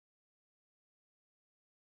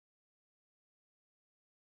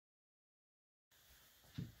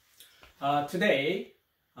Today,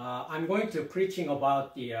 I'm going to preaching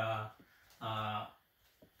about the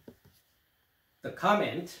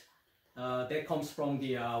comment that comes from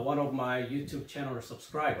the one of my YouTube channel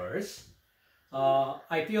subscribers.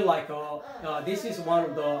 I feel like this is one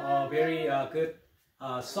of the very good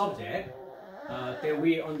subject that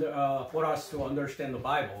we for us to understand the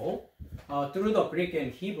Bible through the Greek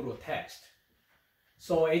and Hebrew text.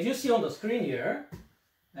 So as you see on the screen here,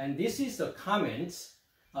 and this is the comments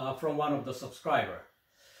from one of the subscriber.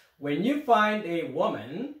 When you find a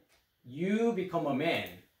woman, you become a man.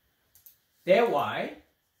 That's why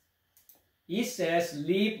it says,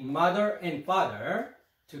 leave mother and father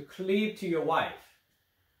to cleave to your wife.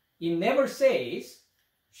 It never says,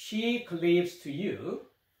 she cleaves to you.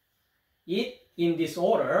 It in this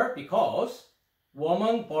order because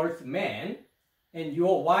woman birthed man, and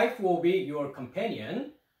your wife will be your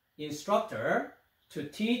companion, instructor, to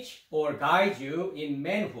teach or guide you in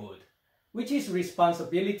manhood, which is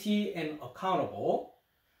responsibility and accountable,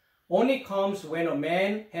 only comes when a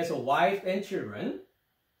man has a wife and children,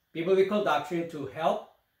 biblical doctrine to help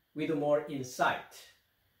with more insight.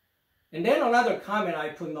 And then another comment I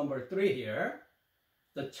put number 3 here.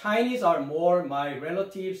 The Chinese are more my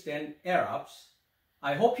relatives than Arabs.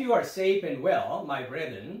 I hope you are safe and well, my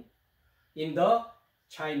brethren, in the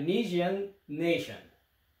Chinesian nation.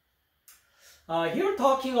 Here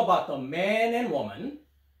talking about the man and woman,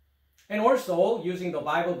 and also using the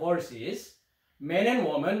Bible verses, man and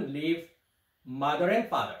woman leave mother and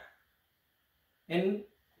father. And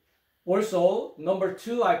also number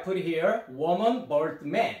 2 I put here, woman birthed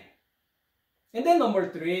man. And then number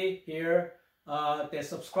 3 here, the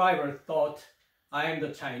subscriber thought I am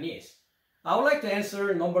the Chinese. I would like to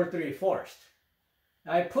answer number 3 first.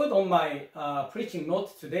 I put on my preaching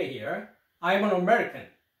note today here, I'm an American.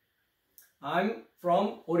 I'm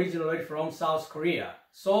originally from South Korea.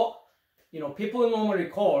 So, people normally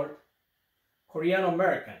call Korean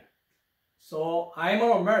American. So I'm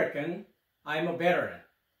an American, I'm a veteran.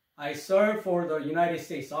 I served for the United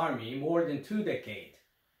States Army more than 2 decades.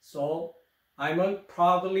 So I'm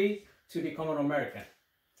proudly to become an American.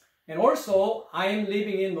 And also, I am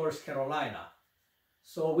living in North Carolina,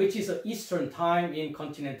 so which is Eastern time in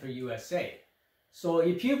continental USA. So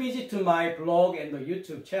if you visit to my blog and the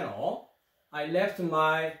YouTube channel, I left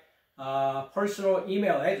my personal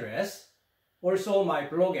email address, also my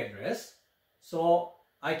blog address, so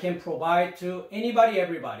I can provide to anybody,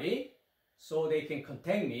 everybody, so they can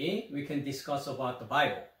contact me, we can discuss about the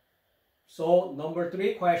Bible. So number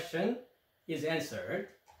 3 question is answered.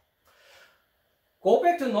 Go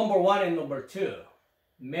back to number 1 and number 2.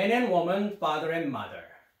 Man and woman, father and mother.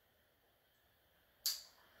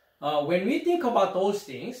 When we think about those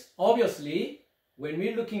things, obviously, when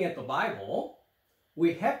we're looking at the Bible,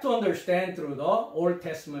 we have to understand through the Old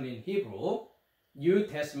Testament in Hebrew, New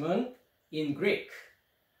Testament in Greek.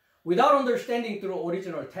 Without understanding through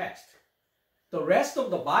original text, the rest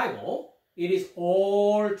of the Bible, it is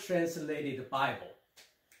all translated Bible.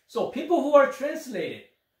 So people who are translated,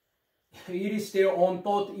 it is their own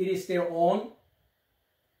thought, it is their own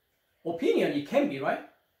opinion, it can be, right?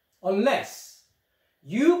 Unless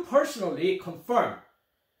you personally confirm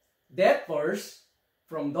that verse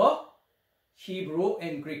from the Hebrew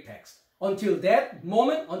and Greek text. Until that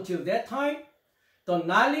moment, until that time, the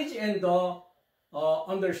knowledge and the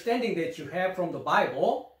understanding that you have from the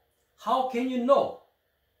Bible, how can you know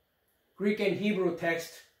Greek and Hebrew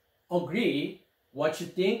text agree what you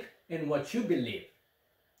think and what you believe?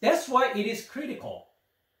 That's why it is critical.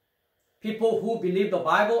 People who believe the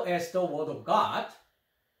Bible as the Word of God,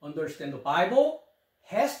 understand the Bible,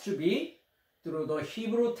 has to be through the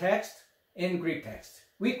Hebrew text and Greek text.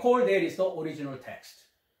 We call that is the original text.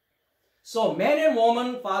 So man and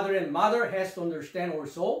woman, father and mother has to understand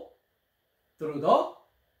also through the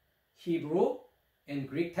Hebrew and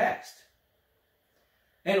Greek text.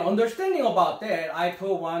 And understanding about that, I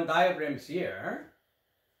put one diagrams here.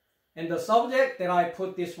 And the subject that I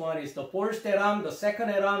put this one is the first Adam, the second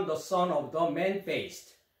Adam, the son of the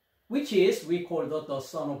man-faced, which is, we call the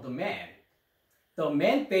son of the man. The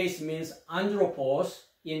man-faced means anthropos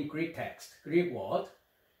in Greek text, Greek word.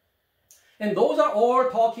 And those are all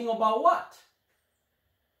talking about what?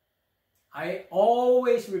 I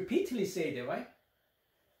always repeatedly say that, right?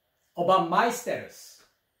 About my status.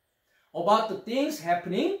 About the things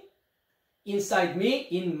happening inside me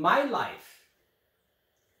in my life.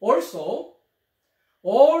 Also,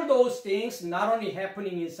 all those things not only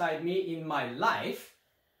happening inside me in my life,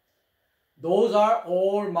 those are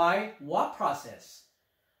all my what process?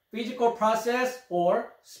 Physical process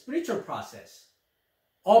or spiritual process?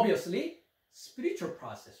 Obviously, spiritual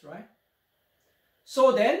process, right?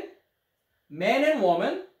 So then, man and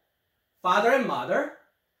woman, father and mother,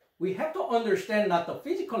 we have to understand not the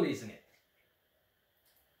physical, isn't it?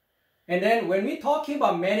 And then when we're talking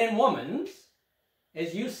about man and woman,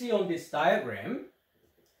 as you see on this diagram,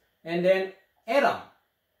 and then Adam,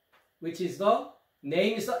 which is the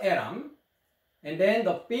name is the Adam, and then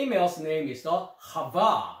the female's name is the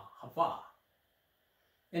Hava.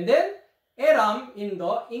 And then Adam in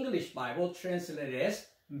the English Bible translated as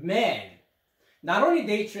man. Not only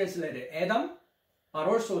they translated Adam, but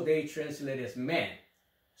also they translated as man.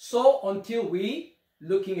 So until we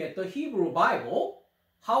looking at the Hebrew Bible,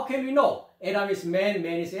 how can we know Adam is man,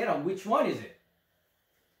 man is Adam? Which one is it?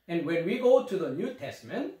 And when we go to the New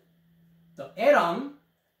Testament, the Adam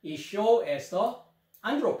is shown as the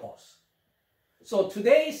Andropos. So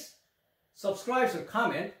today's subscriber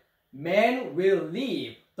comment, man will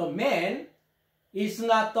leave. The man is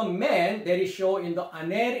not the man that is shown in the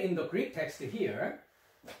aner in the Greek text here.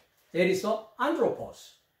 That is the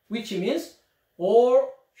Andropos, which means all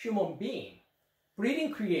human being,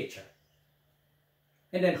 breathing creature.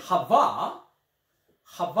 And then Hava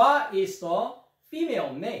is the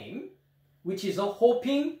female name, which is a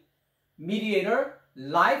hoping mediator,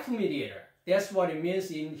 life mediator. That's what it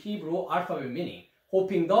means in Hebrew alphabet meaning,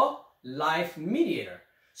 hoping the life mediator.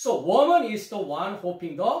 So woman is the one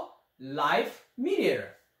hoping the life mediator.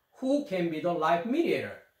 Who can be the life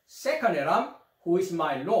mediator? Second Adam, who is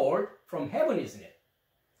my Lord from heaven, isn't it?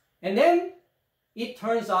 And then it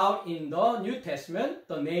turns out in the New Testament,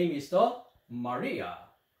 the name is the Maria.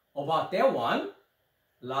 About that one,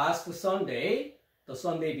 last Sunday, the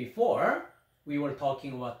Sunday before, we were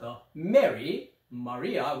talking about the Mary,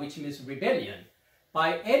 Maria, which means rebellion.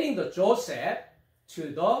 By adding the Joseph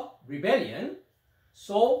to the rebellion,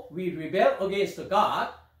 so we rebel against God,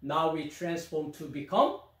 now we transform to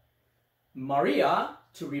become Maria,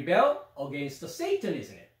 to rebel against the Satan,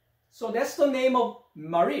 isn't it? So that's the name of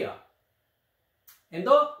Maria. And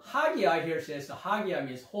the Hagia here says, Hagia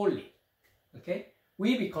means holy. Okay?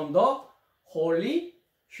 We become the holy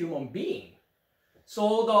human being.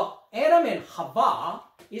 So the Adam and Hava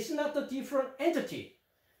is not a different entity.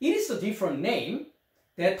 It is a different name.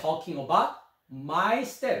 They're talking about my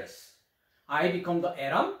status. I become the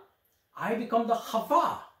Adam. I become the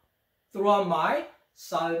Hava throughout my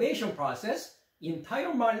salvation process,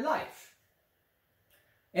 entire my life.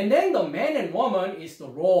 And then the man and woman is the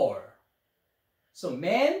role. So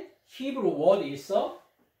man, Hebrew word is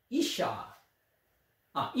Isha.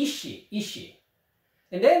 Ishi.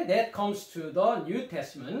 And then that comes to the New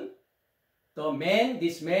Testament. The man,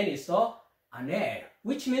 this man is the aner,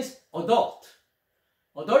 which means adult.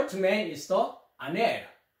 Adult man is the aner,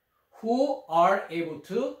 who are able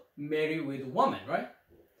to marry with woman, right?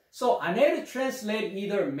 So aner translate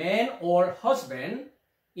either man or husband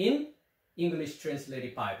in English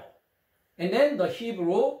translated Bible. And then the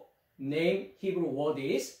Hebrew word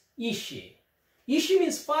is Ishi. Ishi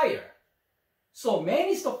means fire. So man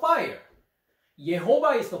is the fire.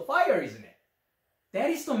 Jehovah is the fire, isn't it? That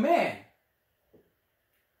is the man.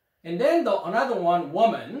 And then another one,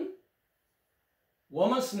 woman.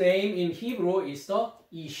 Woman's name in Hebrew is the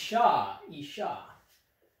Isha.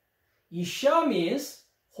 Isha means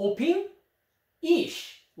hoping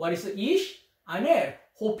ish. What is the ish? Aner.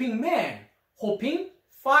 Hoping man. Hoping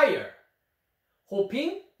fire.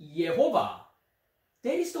 Hoping Jehovah.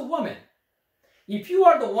 That is the woman. If you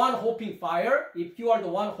are the one hoping fire, if you are the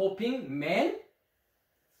one hoping man,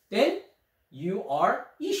 then you are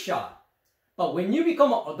Isha. But when you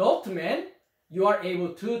become an adult man, you are able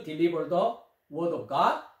to deliver the word of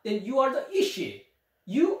God, then you are the Ishi.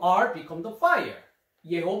 You are become the fire.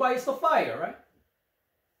 Jehovah is the fire, right?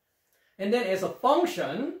 And then as a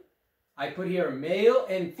function, I put here male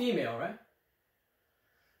and female, right?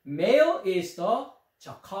 Male is the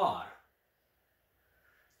Jakar.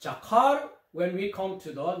 Jakar, when we come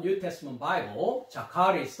to the New Testament Bible,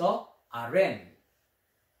 Jakar is the Aren,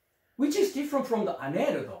 which is different from the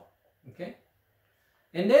Aner though, okay?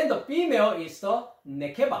 And then the female is the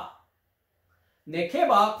Nekeba.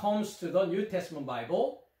 Nekeba comes to the New Testament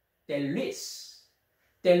Bible, Delis.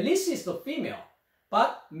 Delis is the female.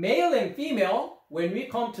 But male and female, when we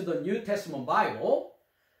come to the New Testament Bible,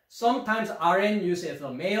 sometimes Aren used as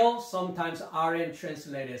a male, sometimes Aren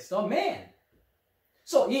translated as a man.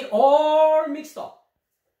 So it all mixed up.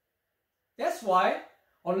 That's why,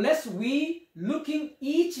 unless we looking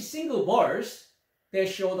each single verse, they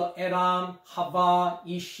show the Adam, Hava,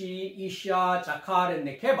 Ishi, Isha, Jakar, and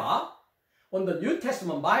Nekeba. On the New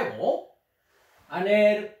Testament Bible,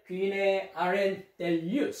 Aner, Quine, Aren,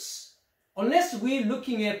 Delius. Unless we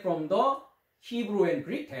looking at from the Hebrew and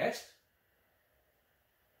Greek text,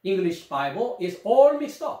 English Bible is all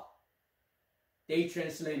mixed up. They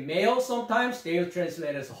translate male sometimes. They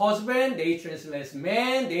translate as husband. They translate as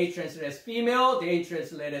man. They translate as female. They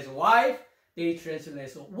translate as wife. They translate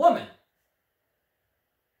as woman.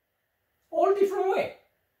 All different way.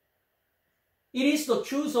 It is the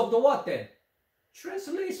choice of the what then?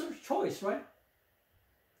 Translator's choice, right?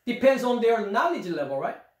 Depends on their knowledge level,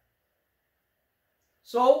 right?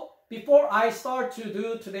 So, before I start to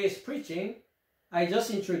do today's preaching, I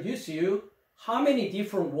just introduce you how many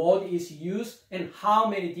different words is used and how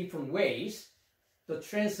many different ways the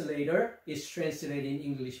translator is translating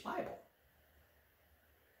English Bible.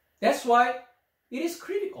 That's why it is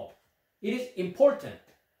critical. It is important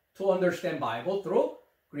to understand Bible through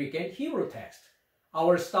Greek and Hebrew text.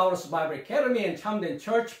 Our Star Wars Bible Academy and Chamden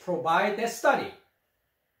Church provide that study.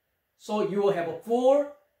 So you will have a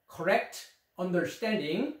full, correct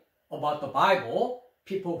understanding about the Bible.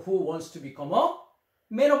 People who wants to become a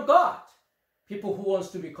man of God. People who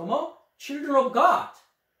wants to become a children of God.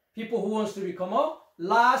 People who wants to become a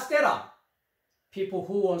last Adam. People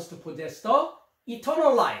who wants to possess the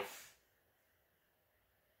eternal life.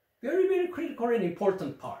 Very, very critical and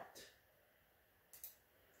important part.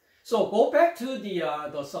 So go back to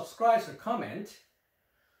the subscriber comment.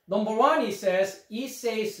 Number one, it says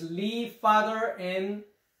leave mother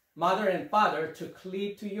and father to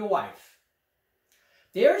cleave to your wife.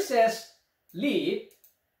 There says leave,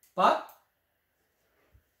 but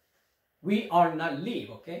we are not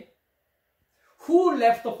leave, okay? Who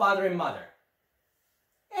left the father and mother?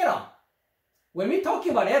 Adam. When we're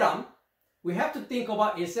talking about Adam, we have to think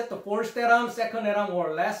about, is that the first Adam, second Adam,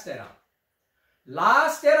 or last Adam?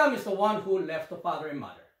 Last Adam is the one who left the father and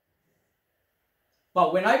mother.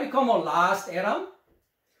 But when I become a last Adam,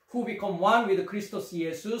 who become one with Christos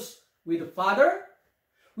Jesus, with the Father,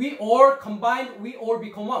 we all combined, we all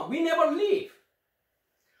become one. We never leave.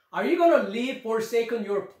 Are you going to leave, forsaken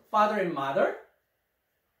your father and mother?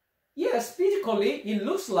 Yes, physically, it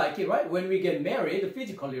looks like it, right? When we get married,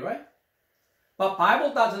 physically, right? But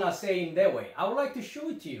Bible does not say in that way. I would like to show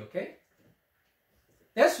it to you, okay?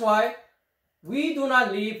 That's why we do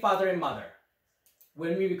not leave father and mother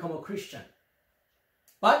when we become a Christian,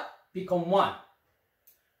 but become one.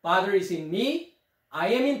 Father is in me, I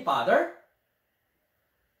am in Father,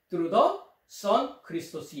 through the Son,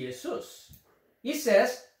 Christos Jesus. It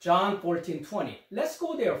says, John 14:20. Let's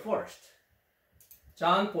go there first.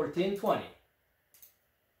 John 14:20.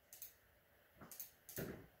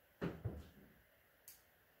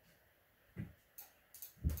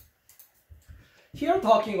 Here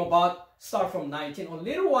talking about, start from 19. A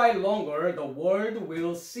little while longer, the world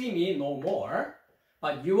will see me no more,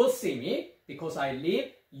 but you will see me, because I live,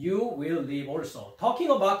 you will live also. Talking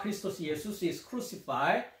about Christos Jesus is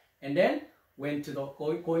crucified and then went to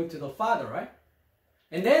going to the Father, right?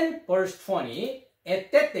 And then verse 20,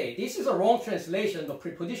 at that day, this is a wrong translation, the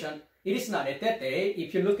preposition. It is not at that day.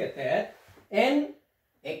 If you look at that, and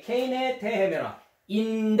ekene tehemera,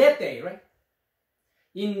 in that day, right?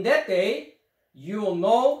 In that day, you will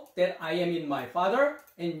know that I am in my Father,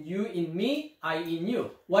 and you in me, I in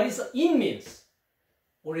you. What is in means?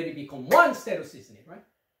 Already become one status, isn't it, right?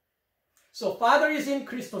 So Father is in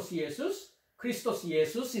Christos Jesus. Christos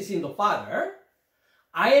Jesus is in the Father.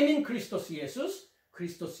 I am in Christos Jesus.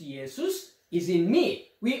 Christos Jesus is in me.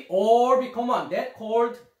 We all become one. That's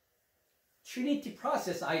called Trinity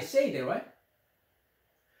process. I say that, right?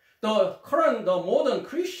 The modern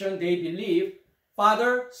Christian, they believe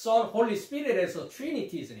Father, Son, Holy Spirit as a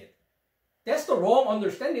Trinity, isn't it? That's the wrong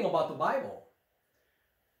understanding about the Bible.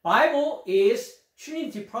 Bible is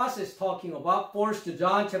Trinity process talking about 1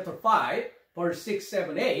 John chapter 5, verse 6,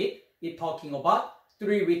 7, 8. It's talking about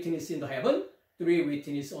 3 witnesses in the heaven, 3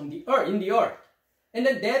 witnesses on the earth, in the earth. And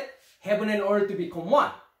then that heaven and earth to become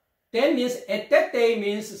one. That means at that day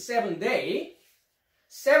means 7th day.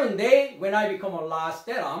 7th day when I become a last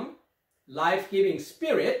Adam, life-giving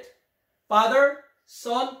spirit, Father,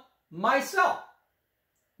 Son, myself.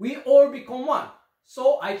 We all become one.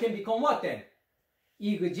 So I can become what then?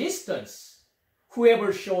 Existence.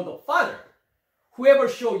 Whoever show the Father, whoever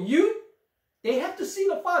show you, they have to see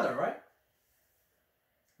the Father, right?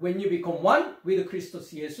 When you become one with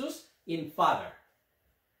Christos Jesus in Father.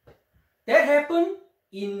 That happened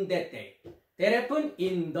in that day. That happened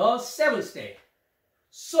in the 7th day.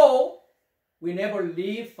 So, we never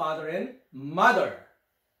leave father and mother.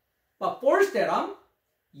 But first Adam,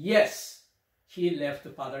 yes, he left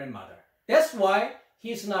father and mother. That's why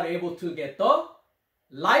he's not able to get the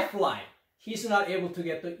lifeline. He's not able to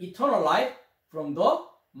get the eternal life from the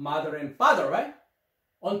mother and father, right?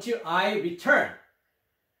 Until I return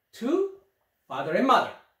to father and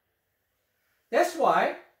mother. That's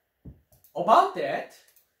why, about that,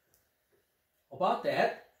 about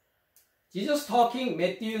that. Jesus talking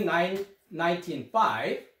Matthew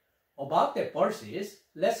 19:5 about the verses.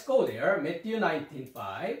 Let's go there. Matthew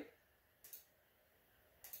 19:5.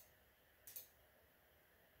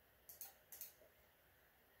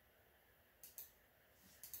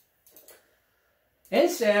 And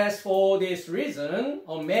says, for this reason,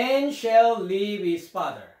 a man shall leave his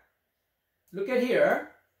father. Look at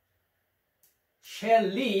here. Shall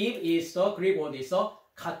leave is the Greek word is a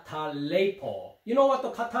katalepo. You know what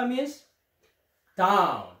the kata means?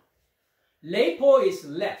 Down. Lepo is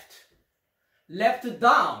left. Left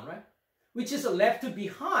down, right? Which is left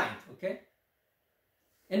behind, okay?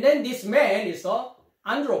 And then this man is a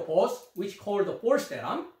andropos, which called the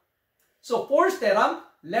forsteram. So forsteram,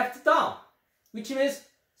 left down, which means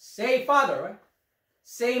say father, right?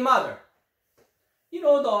 Say mother. You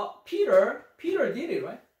know, Peter did it,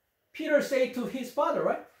 right? Peter said to his father,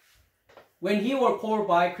 right? When he was called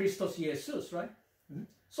by Christos Jesus, right?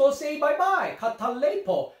 So say bye-bye,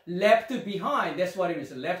 katalepo, left behind. That's what it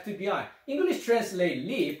means, left behind. English translate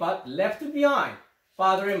leave, but left behind.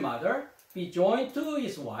 Father and mother be joined to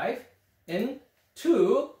his wife, and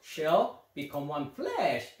two shall become one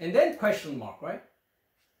flesh. And then question mark, right?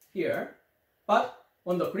 Here. But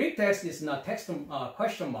on the Greek text, it's not text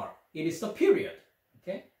question mark. It is the period.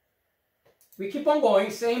 Okay? We keep on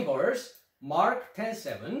going, same verse, Mark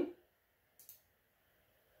 10:7.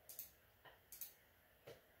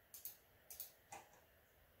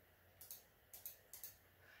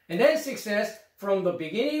 And then 6 says, from the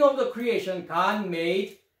beginning of the creation, God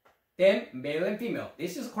made them male and female.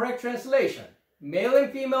 This is correct translation. Male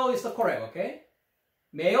and female is the correct, okay?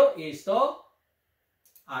 Male is the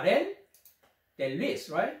aren, then lis,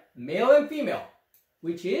 right? Male and female,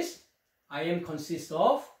 which is, I am consists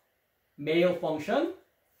of male function,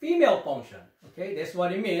 female function. Okay, that's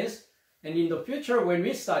what it means. And in the future, when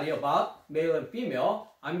we study about male and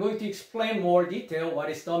female, I'm going to explain more detail what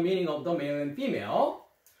is the meaning of the male and female.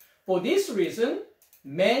 For this reason,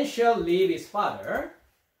 man shall leave his father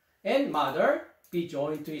and mother, be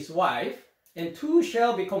joined to his wife, and two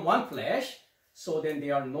shall become one flesh. So then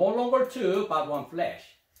they are no longer two, but one flesh.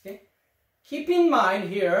 Okay? Keep in mind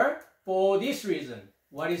here, for this reason,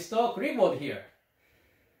 what is the Greek word here?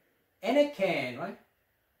 Anakan, right?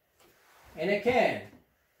 Anakan.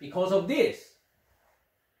 Because of this.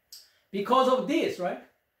 Because of this, right?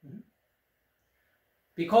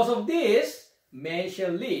 Because of this, man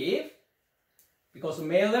shall leave. Because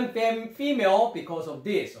male and female, because of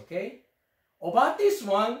this, okay? About this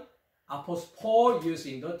one, Apostle Paul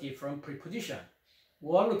using the different preposition.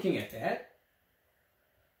 We are looking at that.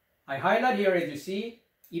 I highlight here as you see,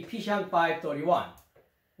 Ephesians 5:31.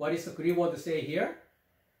 What is the Greek word to say here?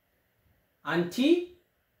 Anti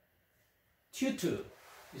tutu.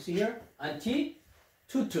 You see here? Anti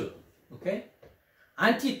tutu. Okay?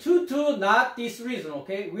 Anti tutu, not this reason.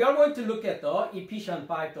 Okay? We are going to look at the Ephesians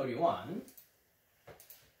 5:31.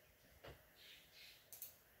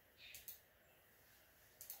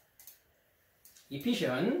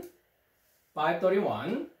 Ephesians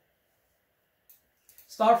 5:31.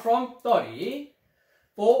 Start from 30.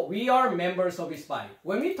 For we are members of his body.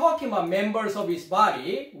 When we're talking about members of his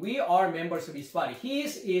body, we are members of his body.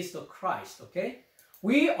 His is the Christ, okay?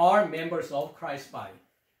 We are members of Christ's body.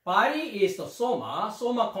 Body is the soma.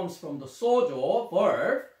 Soma comes from the sojo,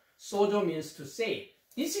 verb. Sojo means to save.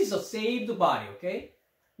 This is a saved body, okay?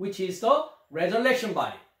 Which is the resurrection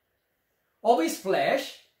body. Of his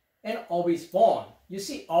flesh and of his bone. You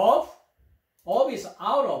see, of is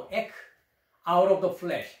out of, ek, out of the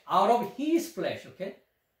flesh, out of his flesh, okay?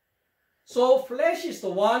 So flesh is the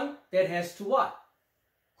one that has to what?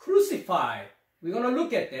 Crucify. We're going to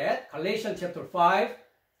look at that. Galatians chapter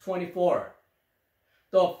 5:24.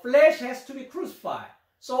 The flesh has to be crucified.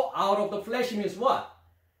 So out of the flesh means what?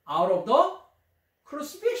 Out of the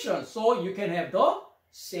crucifixion. So you can have the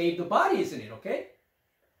saved body, isn't it? Okay?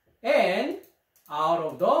 And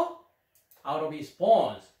out of his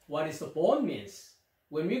bones. What is the bone means?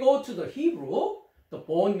 When we go to the Hebrew, the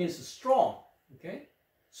bone means strong. Okay?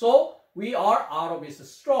 So we are out of his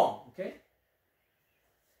strong. Okay?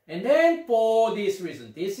 And then for this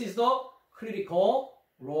reason, this is the critical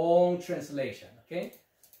wrong translation. Okay?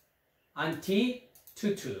 Anti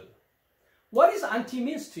tutu. What is anti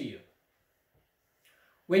means to you?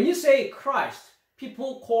 When you say Christ,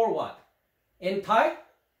 people call what? Anti?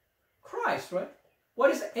 Christ, right?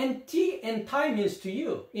 What is anti means to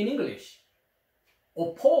you in English?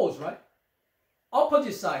 Oppose, right?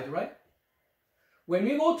 Opposite side, right? When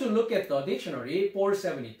we go to look at the dictionary,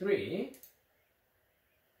 473,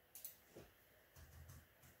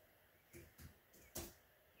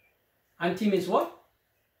 anti means what?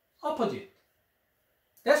 Opposite.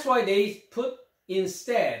 why they put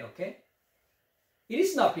instead, okay? It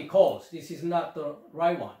is not because. This is not the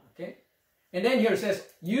right one, okay? And then here it says,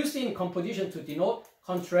 used in composition to denote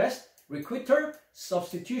contrast, requital,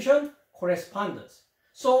 substitution, correspondence.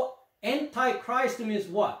 So, Antichrist means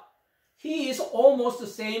what? He is almost the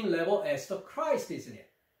same level as the Christ, isn't it?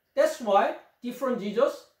 That's why different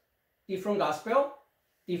Jesus, different gospel,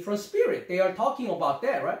 different spirit. They are talking about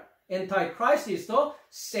that, right? Antichrist is the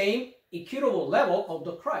same equitable level of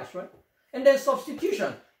the Christ, right? And then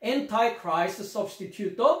substitution. Antichrist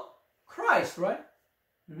substitute the Christ, right?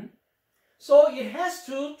 So it has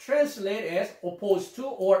to translate as opposed to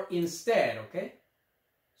or instead, okay?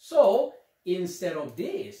 So instead of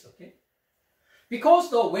this, okay? Because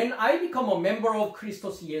though when I become a member of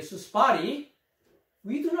Christos Jesus' body,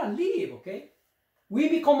 we do not live, okay? We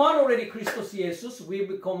become one already, Christos Jesus. We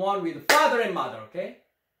become one with father and mother, okay?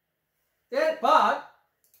 But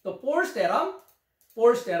the fourth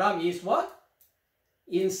theorem is what?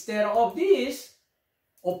 Instead of this,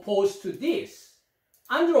 opposed to this.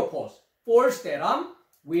 Andropos. Fourth theorem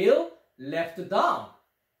will left down.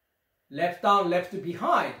 Left down, left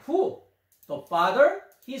behind. Who? The father,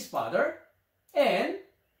 his father, and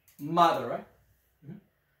mother, right?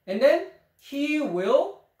 And then he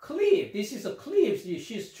will cleave. This is a cleave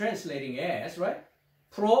she's translating as, right?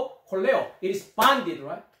 Pro choleo. It is bonded,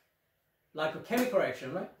 right? Like a chemical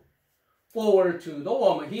reaction, right? Forward to the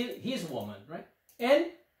woman, his woman, right? And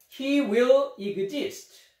he will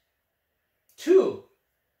exist two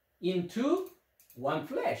into one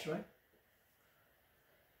flesh, right?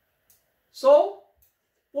 So,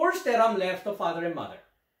 fourth theorem left the father and mother.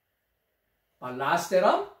 But last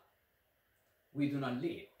theorem, we do not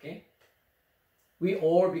live, okay? We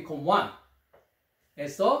all become one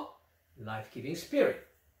as the life-giving spirit.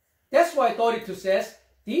 That's why 32 says,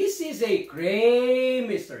 this is a great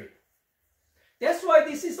mystery. That's why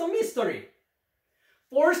this is a mystery.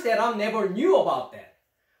 Fourth theorem never knew about that.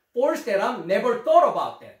 Fourth theorem never thought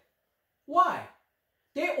about that. Why?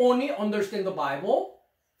 They only understand the Bible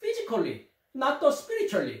physically, not the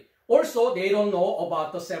spiritually. Also, they don't know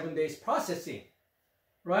about the 7 days processing,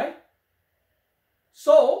 right?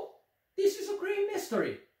 So, this is a great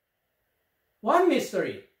mystery. One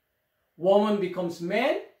mystery. Woman becomes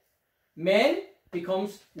man. Man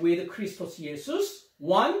becomes with Christos Jesus,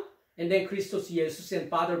 one. And then Christos Jesus and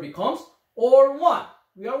Father becomes all one.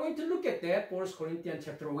 We are going to look at that, 1 Corinthians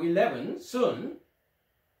chapter 11, soon.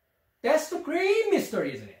 That's the great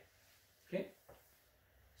mystery, isn't it? Okay?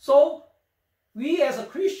 So, we as a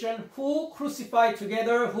Christian who crucify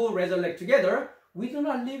together, who resurrect together, we do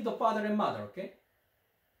not leave the father and mother, okay?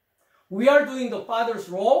 We are doing the father's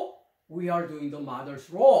role, we are doing the mother's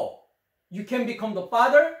role. You can become the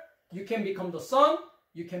father, you can become the son,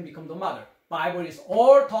 you can become the mother. Bible is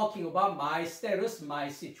all talking about my status, my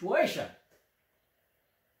situation.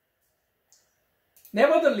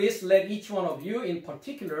 Nevertheless, let each one of you in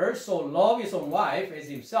particular so love his own wife as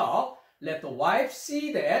himself. Let the wife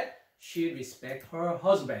see that she respect her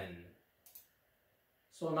husband.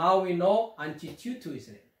 So now we know antitutu,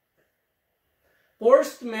 isn't it?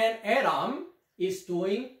 First man Adam is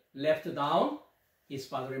doing left down his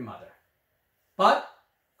father and mother. But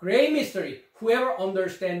great mystery, whoever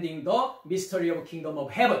understanding the mystery of kingdom of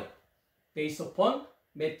heaven, based upon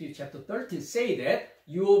Matthew chapter 13, say that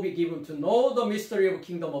you will be given to know the mystery of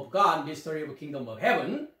kingdom of God, mystery of kingdom of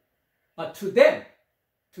heaven. But to them,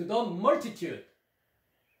 to the multitude,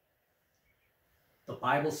 the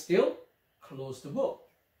Bible still closed the book.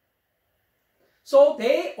 So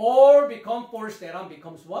they all become, first theorem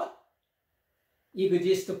becomes what?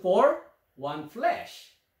 Exist for one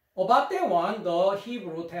flesh. About that one, the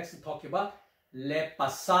Hebrew text talk about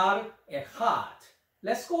lebasar echad.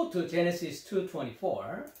 Let's go to Genesis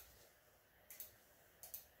 2:24.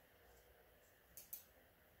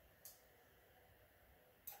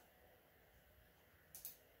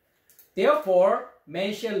 Therefore,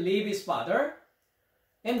 man shall leave his father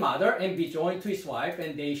and mother and be joined to his wife,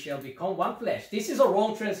 and they shall become one flesh. This is a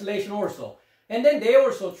wrong translation also. And then they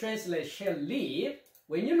also translate shall leave.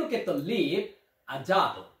 When you look at the leave,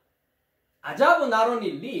 ajab. Ajab not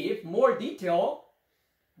only leave, more detail.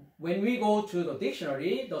 When we go to the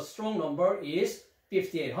dictionary, the strong number is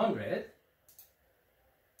 5800.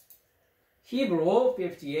 Hebrew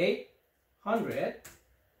 5800.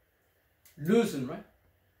 Loosen, right?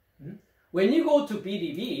 When you go to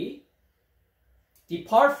BDB,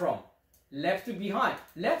 depart from, left behind.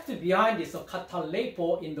 Left behind is a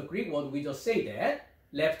katalepo in the Greek word. We just say that.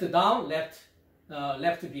 Left down, left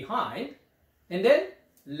behind. And then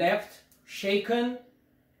left, shaken,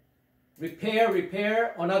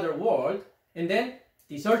 repair, another word. And then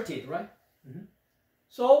deserted, right?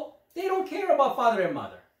 So they don't care about father and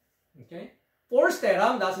mother. Okay? First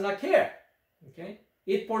Adam does not care. Okay?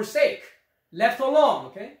 It forsake, left alone.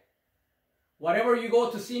 Okay? Whatever you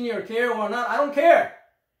go to senior care or not, I don't care.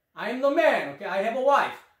 I'm the man. Okay? I have a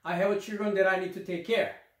wife. I have children that I need to take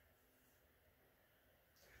care.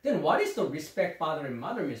 Then what is the respect father and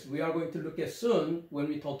mother means? We are going to look at soon when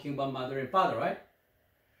we're talking about mother and father, right?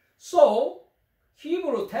 So,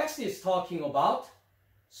 Hebrew text is talking about,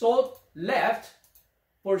 so left,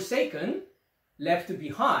 forsaken, left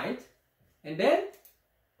behind, and then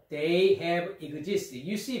they have existed.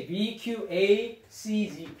 You see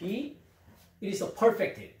VQACGP, it is a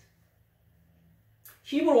perfected.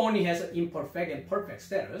 Hebrew only has an imperfect and perfect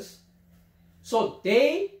status. So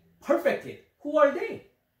they perfected. Who are they?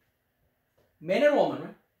 Man and woman,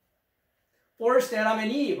 right? First Adam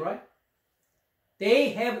and Eve, right? They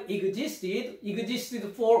have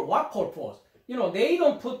existed for what purpose? You know, they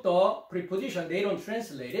don't put the preposition, they don't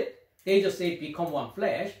translate it. They just say become one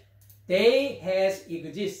flesh. They has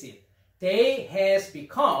existed. They has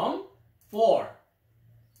become for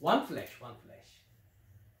one flesh, one flesh.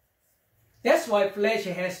 That's why flesh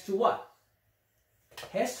has to what?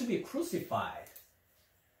 Has to be crucified.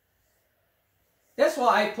 That's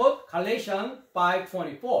why I put Galatians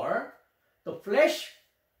 5:24. The flesh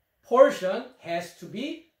portion has to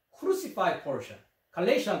be crucified portion.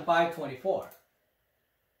 Galatians 5:24.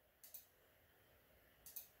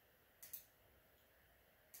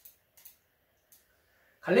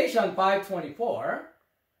 Galatians 5:24.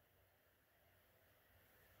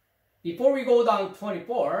 Before we go down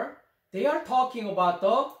 24, they are talking about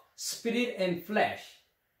the spirit and flesh.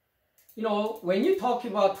 You know, when you talk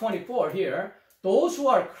about 24 here, those who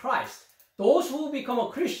are Christ, those who become a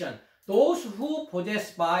Christian, those who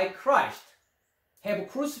possessed by Christ, have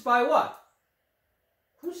crucified what?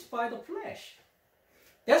 Crucified the flesh.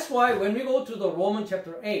 That's why when we go to the Romans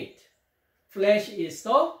chapter 8, flesh is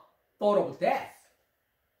the thought of death.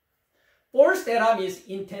 First Adam is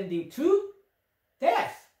intending to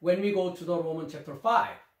death when we go to the Romans chapter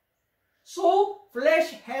 5. So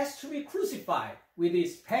flesh has to be crucified with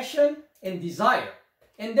its passion and desire,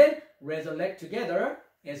 and then resurrect together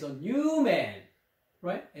as a new man,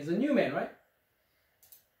 right? As a new man, right?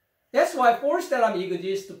 That's why first Adam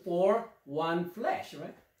exists for one flesh,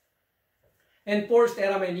 right? And first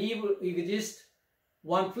Adam and Eve exist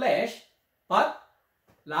one flesh, but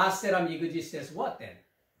last Adam exists as what then?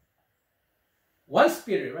 One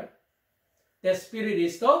spirit, right? That spirit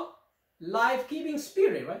is the life-giving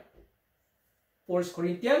spirit, right? 1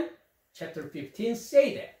 Corinthians chapter 15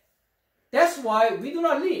 say that. That's why we do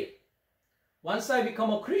not live. Once I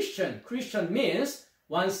become a Christian, Christian means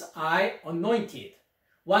once I anointed.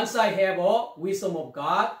 Once I have a wisdom of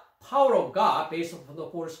God, power of God, based on the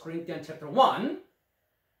 1 Corinthians chapter 1,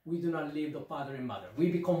 we do not leave the father and mother.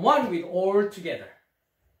 We become one with all together.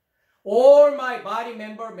 All my body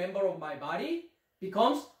member of my body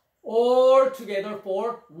becomes all together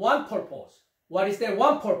for one purpose. What is that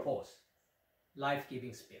one purpose?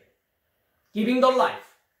 Life-giving spirit. Giving the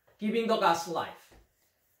life. Giving the God's life.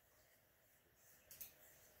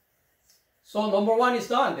 So number one is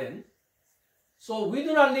done then. So we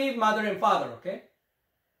do not leave mother and father, okay?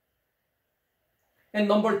 And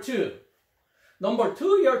number two. Number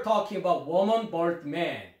two, you're talking about woman birth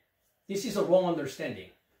man. This is a wrong understanding.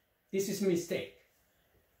 This is a mistake.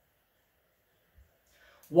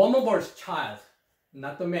 Woman births child,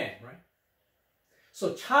 not the man, right?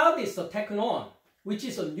 So child is the technon, which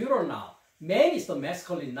is a neural noun. Man is the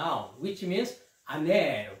masculine noun, which means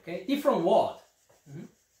aner, okay? Different word.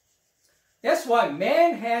 That's why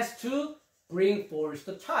man has to bring forth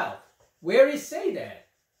the child. Where is say that?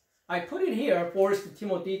 I put it here, 1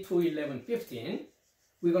 Timothy 2:11-15.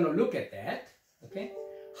 We're going to look at that, okay?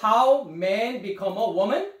 How man become a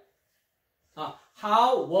woman?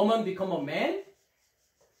 How woman become a man?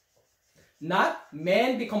 Not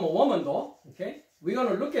man become a woman though, okay? We're going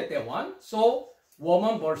to look at that one. So,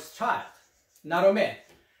 woman births child, not a man.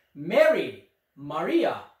 Mary,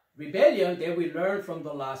 Maria, rebellion that we learned from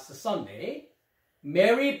the last Sunday.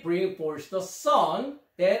 Mary bring forth the son.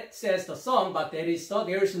 That says the son, but there is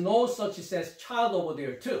no such as child over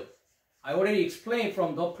there too. I already explained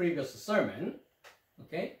from the previous sermon.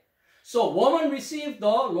 Okay? So, woman received the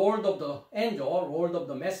Lord of the angel, Lord of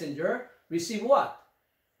the messenger, receive what?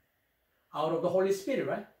 Out of the Holy Spirit,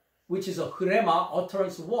 right? Which is a hrema,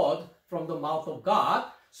 utterance word from the mouth of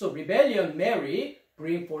God. So rebellion, Mary,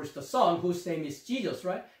 bring forth the son, whose name is Jesus,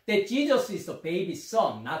 right? That Jesus is the baby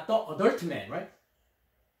son, not the adult man, right?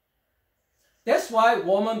 That's why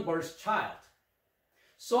woman births child.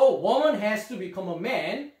 So woman has to become a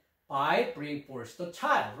man by bringing forth the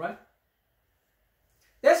child, right?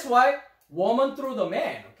 That's why woman through the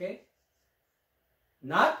man, okay?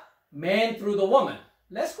 Not man through the woman.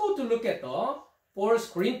 Let's go to look at the 1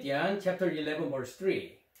 Corinthians chapter 11 verse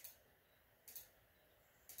 3.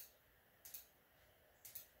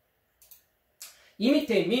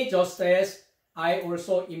 Imitate me just as I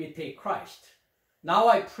also imitate Christ. Now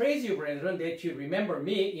I praise you, brethren, that you remember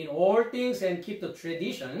me in all things and keep the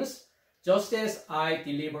traditions, just as I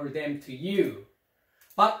deliver them to you.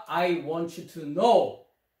 But I want you to know,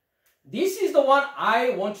 this is the one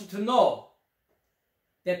I want you to know,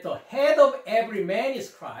 that the head of every man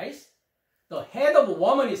is Christ, the head of a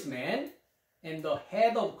woman is man, and the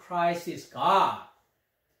head of Christ is God.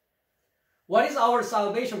 What is our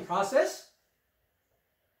salvation process?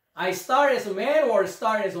 I start as a man or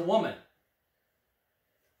start as a woman?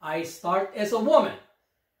 I start as a woman.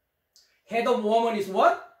 Head of a woman is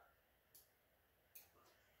what?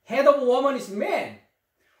 Head of a woman is man.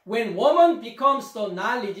 When woman becomes the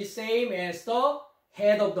knowledge same as the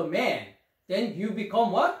head of the man, then you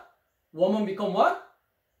become what? Woman become what?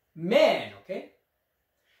 Man, okay?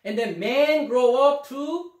 And then man grow up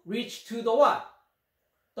to reach to the what?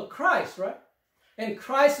 The Christ, right? And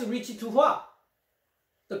Christ reach to what?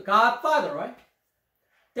 The God Father, right?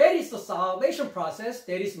 That is the salvation process.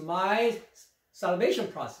 That is my salvation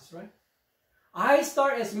process, right? I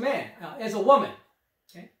start as man, as a woman,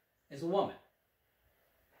 okay? As a woman.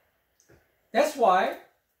 That's why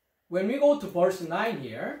when we go to verse 9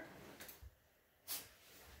 here,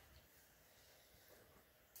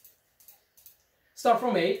 start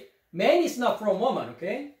from 8, man is not from woman,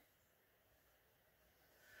 okay?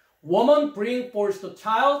 Woman bring forth the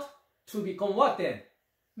child to become what then?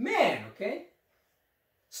 Man, okay?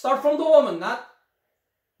 Start from the woman, not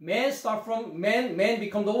man start from man, man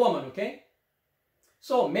become the woman, okay?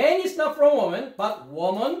 So man is not from woman, but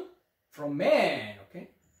woman from man,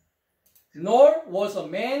 okay? Nor was a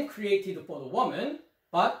man created for the woman,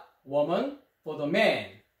 but woman for the man.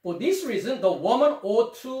 For this reason, the woman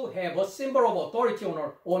ought to have a symbol of authority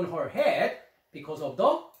on her head because of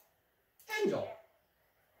the angel.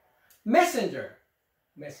 Messenger.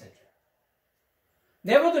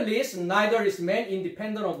 Nevertheless, neither is man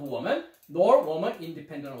independent of woman, nor woman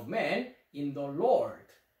independent of man in the Lord.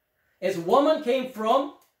 As woman came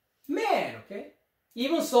from man, okay?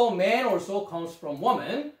 Even so, man also comes from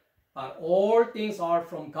woman, but all things are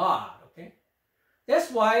from God, okay? That's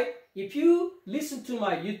why if you listen to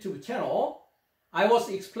my YouTube channel, I was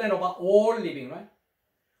explaining about all living, right?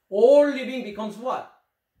 All living becomes what?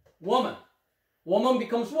 Woman. Woman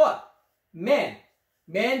becomes what? Man.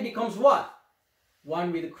 Man becomes what?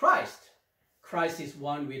 One with Christ. Christ is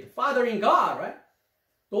one with Father in God, right?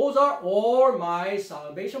 Those are all my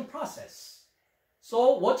salvation process.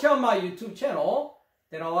 So watch out my YouTube channel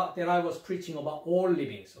that I was preaching about all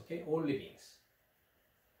livings, okay? All livings.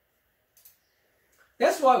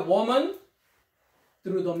 That's why woman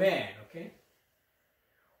through the man, okay?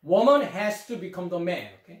 Woman has to become the man,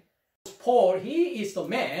 okay? Paul, he is the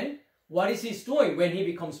man. What is he doing when he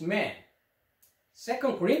becomes man? 2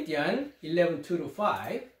 Corinthians 11,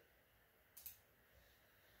 2-5.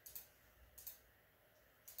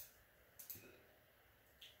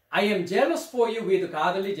 I am jealous for you with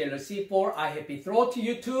godly jealousy, for I have betrothed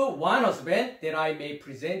you to one husband, that I may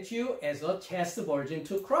present you as a chaste virgin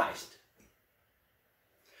to Christ.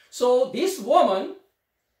 So this woman,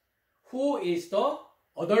 who is the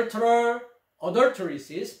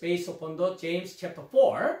adulteress, based upon the James chapter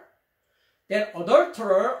 4, that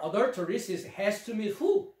adulteress has to meet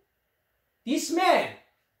who? This man.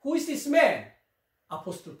 Who is this man?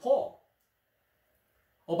 Apostle Paul.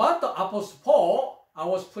 About the Apostle Paul, I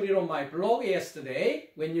was putting on my blog yesterday.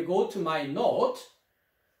 When you go to my note,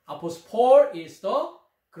 Apostle Paul is the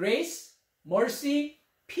grace, mercy,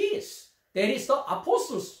 peace. That is the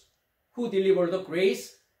apostles who deliver the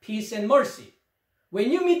grace, peace, and mercy.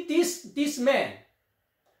 When you meet this man,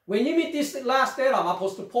 when you meet this last Adam,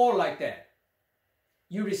 Apostle Paul like that,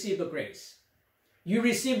 you receive the grace. You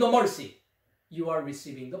receive the mercy. You are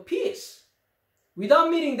receiving the peace. Without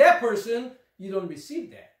meeting that person, you don't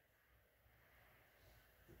receive that.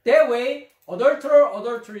 That way,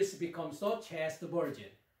 adulteress becomes a chaste virgin.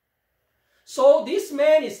 So this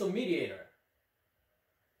man is the mediator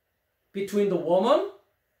between the woman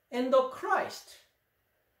and the Christ.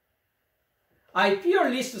 I fear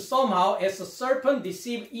lest somehow, as the serpent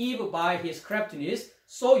deceived Eve by his craftiness,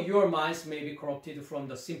 so your minds may be corrupted from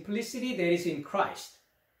the simplicity that is in Christ.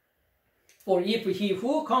 For if he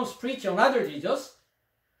who comes preach another Jesus,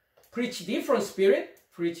 preach different spirit,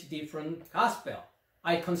 preach different gospel,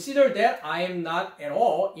 I consider that I am not at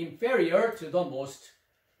all inferior to the most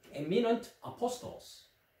eminent apostles.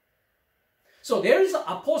 So there is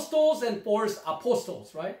apostles and false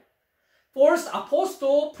apostles, right? False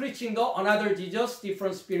apostle preaching the another Jesus,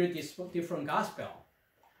 different spirit, different gospel.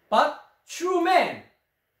 But true man,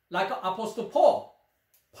 like Apostle Paul,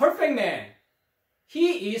 perfect man,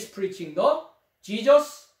 he is preaching the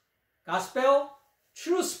Jesus, gospel,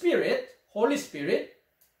 true spirit, Holy Spirit,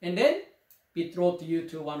 and then betrothed you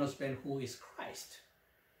to one husband who is Christ.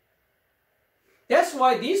 That's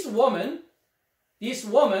why this woman,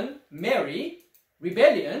 Mary,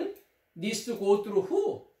 rebellion, needs to go through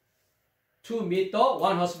who? To meet the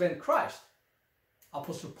one husband Christ.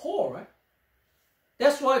 Apostle Paul, right?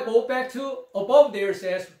 That's why go back to above there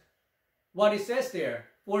says, what it says there,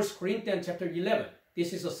 1 Corinthians chapter 11.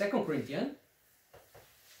 This is the 2 Corinthians.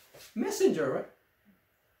 Messenger, right?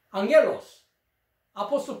 Angelos.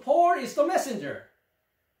 Apostle Paul is the messenger.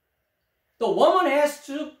 The woman has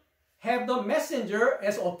to have the messenger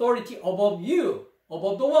as authority above you,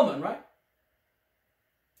 above the woman, right?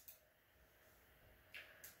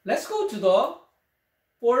 Let's go to the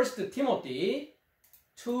 1 Timothy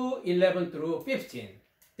 2:11 through 15.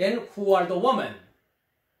 Then who are the women?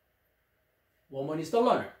 Woman is the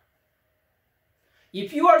learner.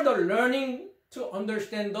 If you are the learning to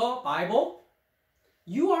understand the Bible,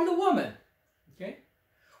 you are the woman. Okay?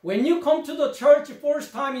 When you come to the church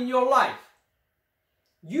first time in your life,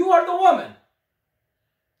 you are the woman.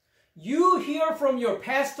 You hear from your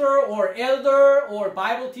pastor or elder or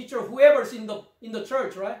Bible teacher, whoever's in the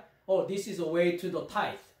church, right? Oh, this is the way to the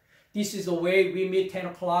tithe. This is the way we meet 10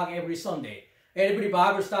 o'clock every Sunday. Every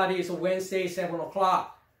Bible study is Wednesday, 7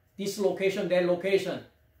 o'clock. This location, that location.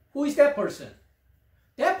 Who is that person?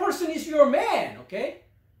 That person is your man, okay?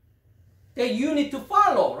 That you need to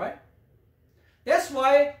follow, right? That's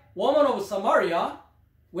why woman of Samaria,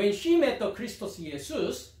 when she met the Christos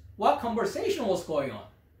Jesus, what conversation was going on?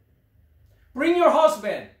 Bring your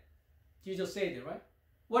husband. Jesus said it, right?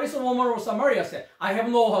 What is the woman of Samaria said? I have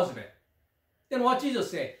no husband. Then what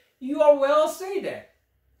Jesus said? You are well say that.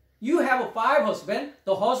 You have 5 husbands.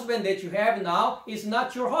 The husband that you have now is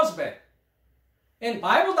not your husband. And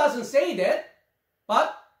Bible doesn't say that,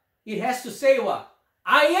 but it has to say what?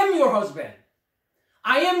 I am your husband.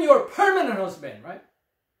 I am your permanent husband, right?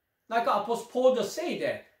 Like Apostle Paul just said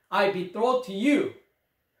that. I betrothed to you.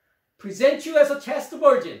 Present you as a chaste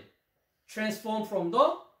virgin. Transformed from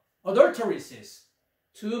the adulteresses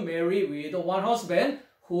to marry with one husband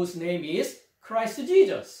whose name is Christ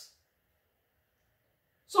Jesus.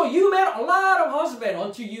 So you met a lot of husbands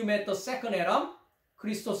until you met the second Adam,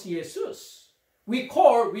 Christos Jesus. We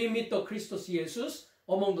meet the Christos Jesus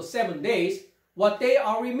among the 7 days. What day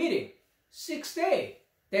are we meeting? 6th day.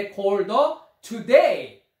 They call the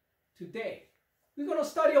today. Today. We're going to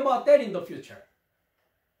study about that in the future.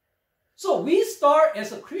 So we start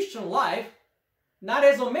as a Christian life, not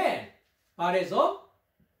as a man, but as a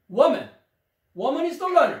woman. Woman is the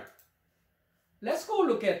learner. Let's go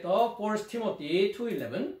look at the 1 Timothy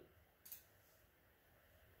 2:11.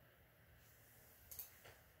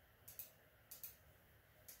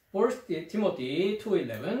 1 Timothy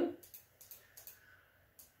 2:11.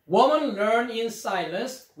 Woman learn in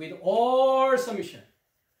silence with all submission.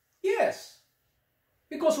 Yes,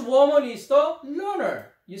 because woman is the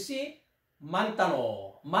learner. You see,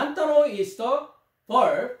 mantano. Mantano is the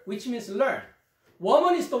verb, which means learn.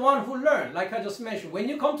 Woman is the one who learns, like I just mentioned. When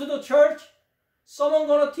you come to the church, someone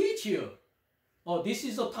gonna teach you. Oh, this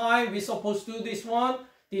is the time we're supposed to do this one.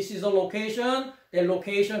 This is the location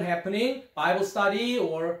happening, Bible study,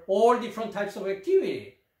 or all different types of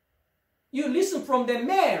activity. You listen from the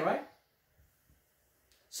man, right?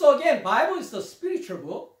 So again, Bible is the spiritual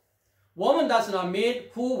book. Woman does not mean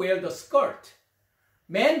who wear the skirt.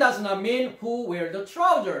 Man does not mean who wear the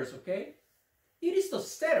trousers, okay? It is the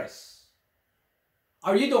status.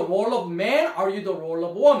 Are you the role of man? Are you the role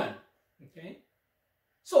of woman? Okay?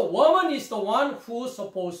 So woman is the one who's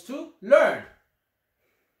supposed to learn.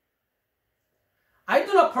 I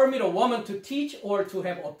do not permit a woman to teach or to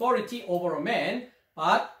have authority over a man,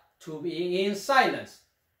 but to be in silence.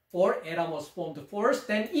 For Adam was formed first,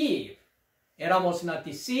 then Eve. Adam was not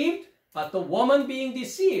deceived, but the woman being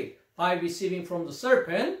deceived by receiving from the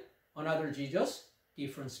serpent another Jesus,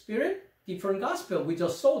 different spirit, different gospel. We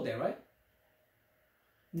just saw that, right?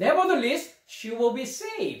 Nevertheless, she will be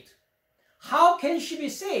saved. How can she be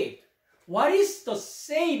saved? What is the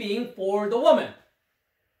saving for the woman?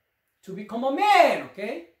 To become a man,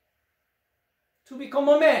 okay? To become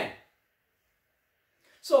a man.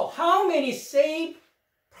 So how many save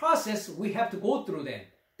process we have to go through then?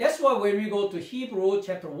 That's why when we go to Hebrew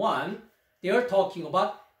chapter 1, they are talking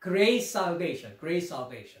about grace salvation, grace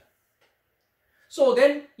salvation. So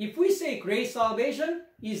then, if we say great salvation,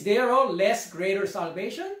 is there a less greater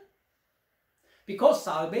salvation? Because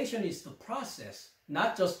salvation is the process,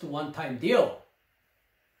 not just a one-time deal.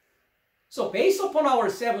 So based upon our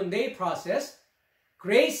 7-day process,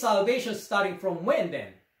 great salvation starting from when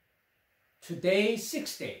then? Today,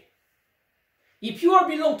 6th day. If you are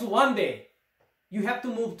belong to 1 day, you have to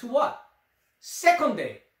move to what? 2nd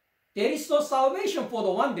day. There is no salvation for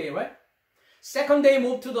the 1 day, right? 2nd day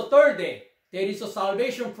move to the 3rd day. There is a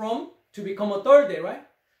salvation from to become a 3rd day, right?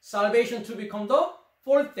 Salvation to become the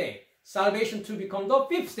 4th day. Salvation to become the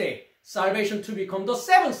 5th day. Salvation to become the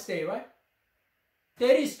 7th day, right?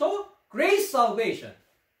 There is the great salvation.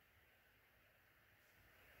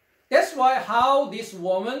 That's why how this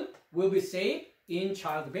woman will be saved in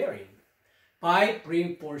childbearing. By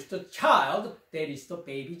bringing forth the child, that is the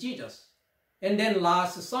baby Jesus. And then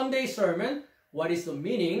last Sunday sermon, what is the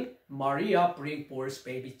meaning? Maria bring forth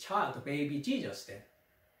baby child, baby Jesus then.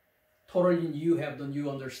 Totally you have the new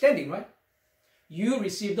understanding, right? You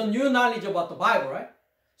receive the new knowledge about the Bible, right?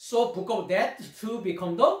 So book of death to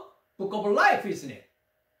become the book of life, isn't it?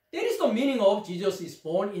 That is the meaning of Jesus is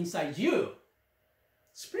born inside you.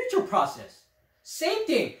 Spiritual process. Same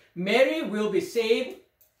thing. Mary will be saved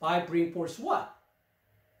by bringing forth what?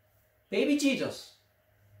 Baby Jesus.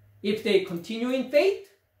 If they continue in faith,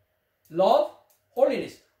 love,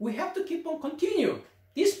 holiness, we have to keep on continuing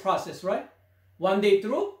this process, right? 1 day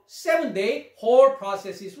through 7 day, whole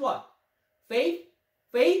process is what? Faith,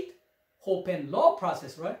 hope, and love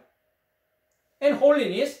process, right? And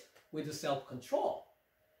holiness with self-control.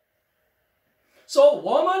 So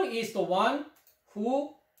woman is the one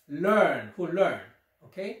who learn,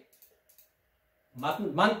 okay?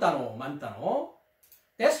 Mantano.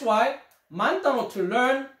 That's why mantano to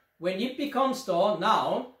learn, when it becomes the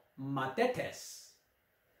noun, matetes.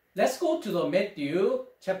 Let's go to the Matthew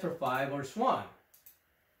chapter 5 verse 1.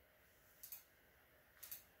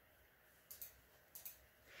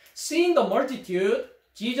 Seeing the multitude,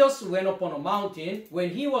 Jesus went up on a mountain. When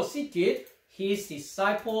he was seated, his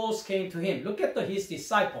disciples came to him. Look at his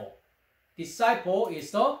disciple. Disciple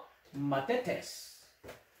is the matetes.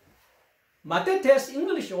 Matetes,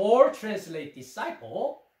 English or translate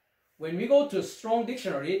disciple. When we go to Strong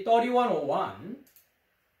Dictionary 3101,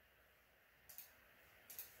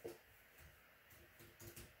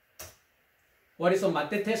 what is a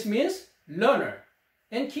matetes means? Learner.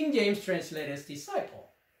 And King James translates as disciple.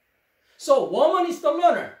 So woman is the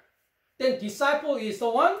learner. Then disciple is the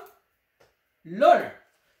one learner.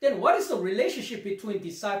 Then what is the relationship between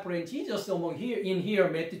disciple and Jesus among here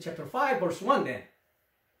Matthew chapter 5 verse 1 then?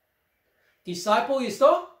 Disciple is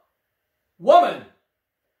the woman.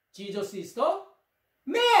 Jesus is the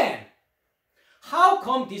man. How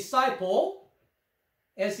come disciple,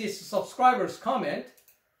 as his subscribers comment,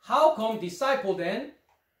 how come disciple then?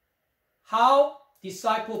 How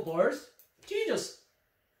disciple birth? Jesus,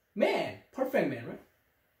 man, perfect man, right?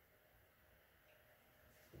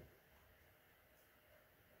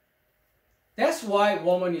 That's why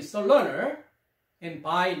woman is the learner, and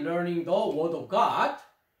by learning the word of God,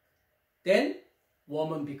 then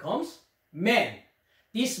woman becomes man.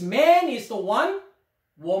 This man is the one,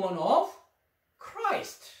 woman of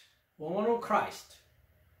Christ. Woman of Christ.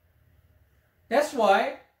 That's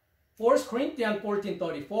why 1 Corinthians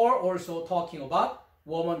 14:34 also talking about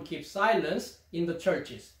woman keep silence in the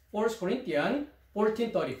churches. 1 Corinthians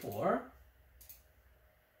 14:34.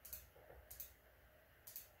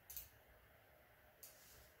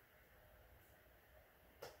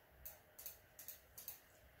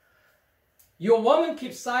 Your women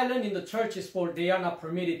keep silent in the churches, for they are not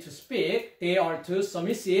permitted to speak. They are too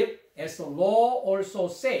submissive, as the law also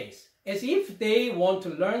says. As if they want to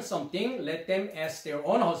learn something, let them ask their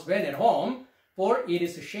own husband at home, for it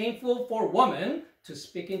is shameful for women to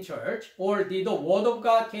speak in church. Or did the word of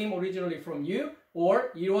God came originally from you,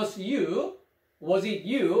 or it was you? Was it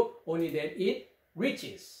you only that it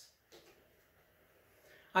reaches?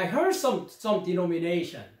 I heard some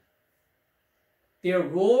denomination. Their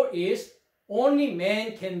rule is only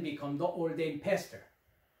man can become the ordained pastor.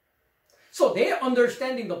 So they are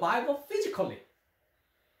understanding the Bible physically.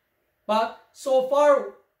 But so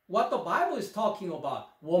far, what the Bible is talking about,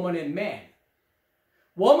 woman and man.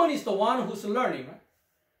 Woman is the one who's learning, right?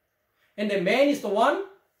 And the man is the one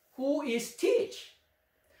who is teach.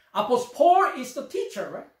 Apostle Paul is the teacher,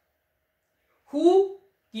 right? Who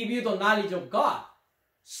give you the knowledge of God.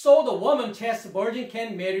 So the woman, chaste virgin,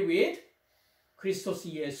 can marry with Christos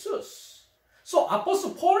Jesus. So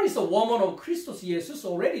Apostle Paul is a woman of Christos Jesus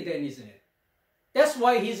already then, isn't it? That's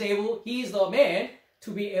why he is the man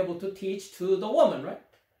to be able to teach to the woman, right?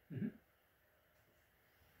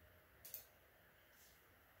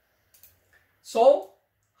 So,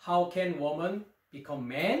 how can woman become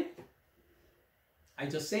man? I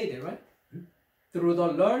just said it, right? Through the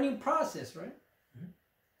learning process, right?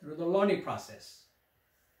 Through the learning process.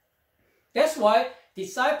 That's why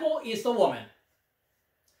disciple is the woman.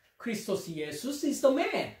 Christos Jesus is the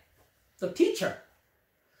man, the teacher.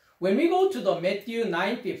 When we go to the Matthew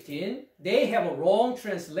 9:15, they have a wrong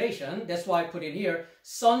translation. That's why I put it here.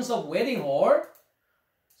 Sons of wedding hall,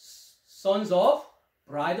 sons of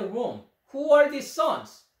bridegroom. Who are these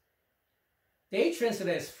sons? They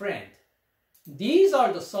translate as friend. These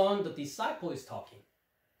are the sons the disciple is talking.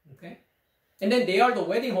 Okay? And then they are the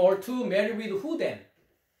wedding hall to marry with who then?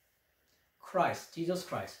 Christ, Jesus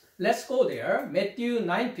Christ. Let's go there. Matthew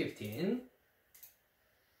 9:15.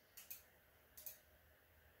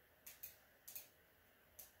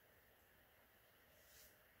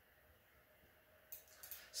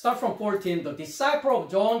 Start from 14. The disciple of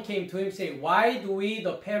John came to him saying, why do we,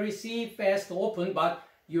 the Pharisee, fast often, but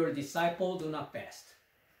your disciple do not fast?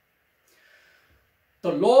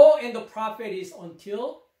 The law and the prophet is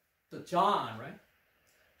until the John, right?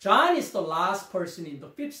 John is the last person in the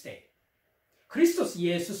fifth day. Christos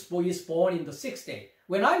Jesus is born in the sixth day.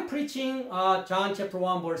 When I'm preaching John chapter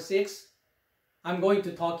 1 verse 6, I'm going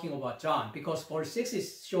to talking about John because verse 6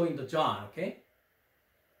 is showing the John, okay?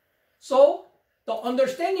 So, the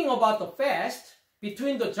understanding about the fast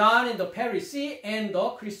between the John and the Pharisee and the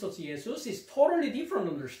Christos Jesus is totally different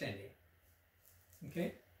understanding.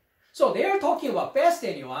 Okay? So they are talking about fast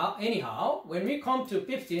anyhow. When we come to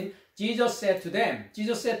 15, Jesus said to them.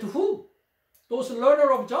 Jesus said to who? Those learners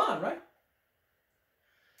of John, right?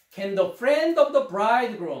 Can the friend of the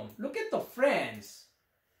bridegroom, look at the friends.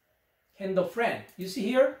 Can the friend, you see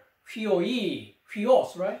here? Huioi,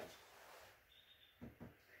 huios, right?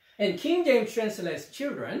 And King James translates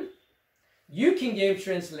children. New King James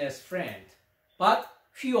translates friend. But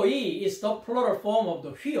huioi is the plural form of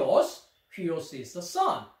the huios. Huios is the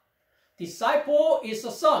son. Disciple is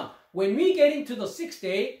the son. When we get into the sixth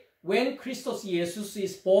day, when Christos Jesus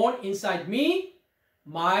is born inside me,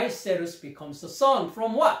 my status becomes the son.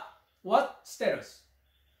 From what? What status?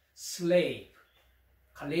 Slave.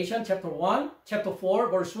 Galatians chapter 4,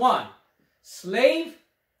 verse 1. Slave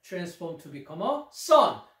transformed to become a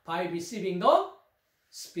son by receiving the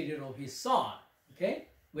spirit of his son. Okay?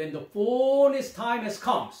 When the fullness time has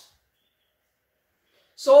come.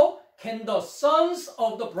 So, can the sons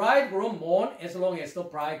of the bridegroom mourn as long as the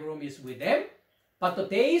bridegroom is with them? But the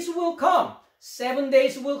days will come. 7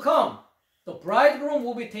 days will come. The bridegroom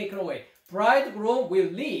will be taken away. Bridegroom will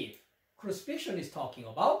leave. Crucifixion is talking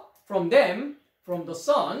about. From them, from the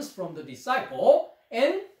sons, from the disciple,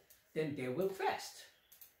 and then they will fast.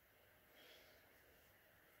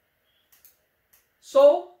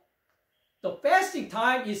 So, the fasting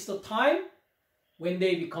time is the time when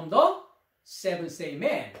they become the seventh-day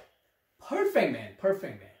man. Perfect man,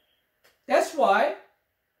 perfect man. That's why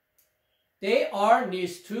they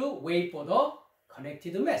needs to wait for the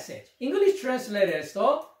connected message. English translated as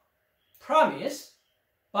the promise,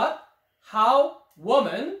 but how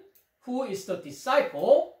woman who is the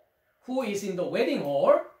disciple, who is in the wedding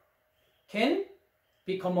hall, can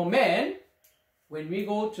become a man when we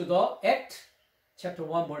go to the Act chapter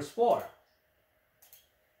 1 verse 4.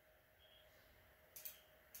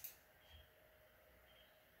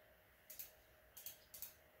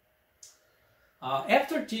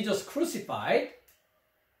 After Jesus crucified,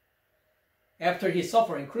 after his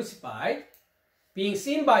suffering crucified, being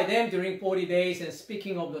seen by them during 40 days and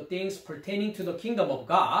speaking of the things pertaining to the kingdom of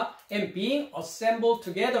God, and being assembled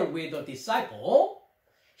together with the disciple,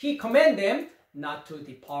 he commanded them not to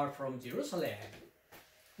depart from Jerusalem.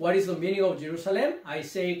 What is the meaning of Jerusalem? I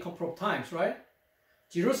say a couple of times, right?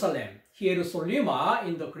 Jerusalem, Hierusolima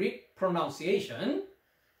in the Greek pronunciation,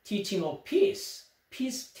 teaching of peace.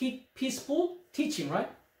 Peaceful teaching, right?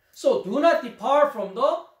 So do not depart from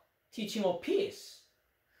the teaching of peace.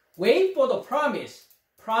 Wait for the promise.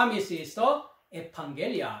 Promise is the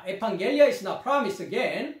evangelia. Evangelia is not promise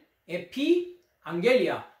again.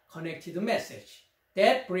 Epi-angelia, connected message.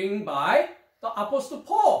 That bring by the Apostle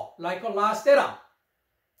Paul, like a last era.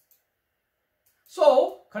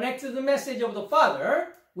 So, connected the message of the Father,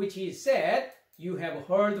 which he said, you have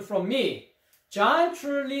heard from me. John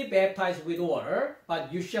truly baptized with water,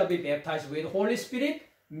 but you shall be baptized with Holy Spirit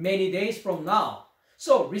many days from now.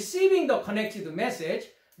 So, receiving the connected message,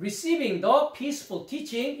 receiving the peaceful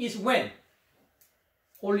teaching is when?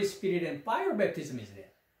 Holy Spirit and fire baptism is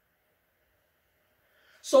it.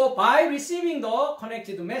 So, by receiving the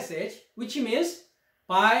connected message, which means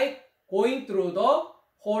by going through the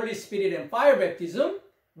Holy Spirit and fire baptism,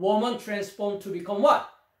 woman transformed to become what?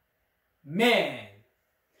 Man.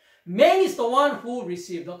 Man is the one who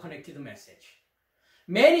received the connected message.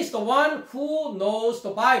 Man is the one who knows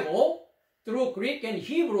the Bible through Greek and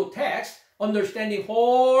Hebrew text, understanding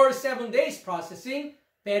whole 7 days processing,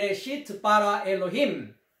 Bereshit bara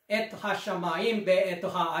Elohim, et hashamayim be'et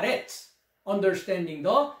haaretz, understanding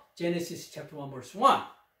the Genesis chapter 1 verse 1,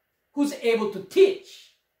 who's able to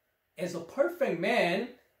teach as a perfect man,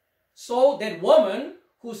 so that woman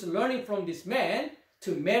who's learning from this man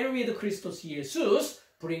to marry with Christos Jesus,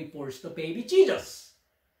 bring forth the baby Jesus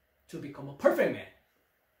to become a perfect man.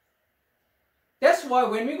 That's why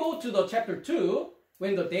when we go to the chapter 2,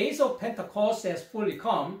 when the days of Pentecost has fully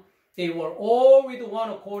come, they were all with one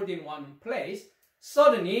accord in one place.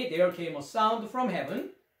 Suddenly there came a sound from heaven,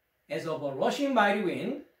 as of a rushing mighty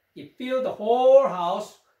wind. It filled the whole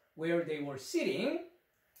house where they were sitting.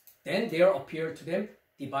 Then there appeared to them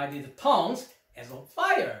divided tongues as of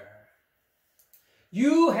fire.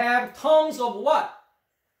 You have tongues of what?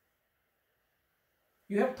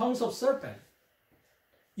 You have tongues of serpent.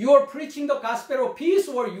 You are preaching the gospel of peace,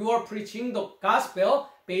 or you are preaching the gospel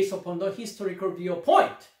based upon the historical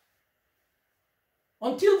viewpoint.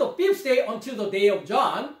 Until the 5th day, until the day of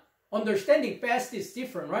John, understanding fast is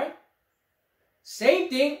different, right? Same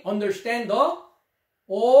thing, understand the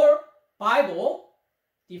or Bible,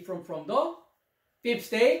 different from the 5th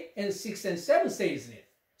day and 6th and 7th day, isn't it?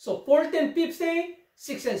 So 4th and 5th day,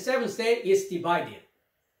 6th and 7th day is divided.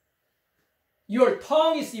 Your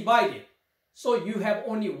tongue is divided. So you have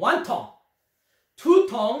only one tongue. 2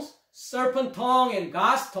 tongues, serpent tongue and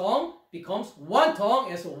God's tongue, becomes one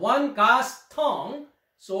tongue as one God's tongue.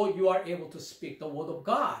 So you are able to speak the word of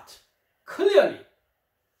God clearly.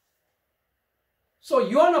 So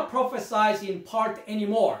you are not prophesied in part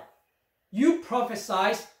anymore. You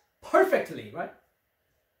prophesy perfectly, right?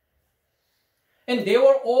 And they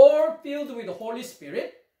were all filled with the Holy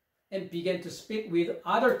Spirit and began to speak with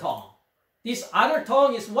other tongue. This other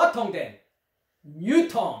tongue is what tongue then? New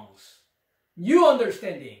tongues, new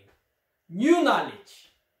understanding, new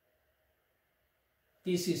knowledge.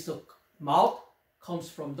 This is the mouth comes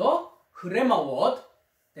from the Rhema word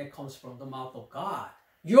that comes from the mouth of God.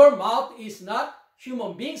 Your mouth is not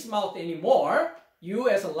human being's mouth anymore. You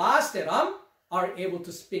as a last Adam are able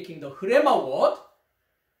to speak in the Rhema word,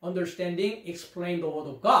 understanding, explain the word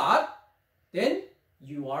of God. Then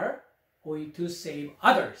you are going to save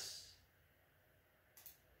others.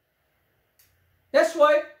 That's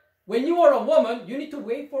why when you are a woman, you need to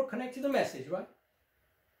wait for connected message, right?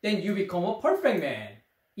 Then you become a perfect man.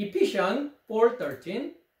 Ephesians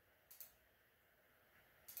 4:13.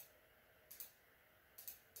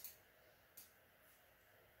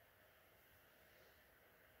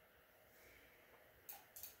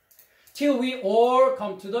 Till we all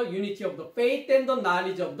come to the unity of the faith and the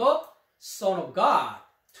knowledge of the Son of God,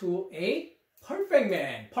 to a perfect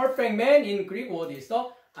man. Perfect man in Greek word is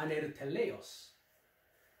the anerteleos.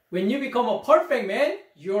 When you become a perfect man,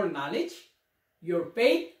 your knowledge, your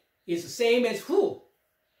faith is the same as who?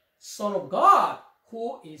 Son of God,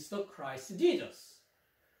 who is the Christ Jesus.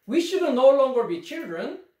 We should no longer be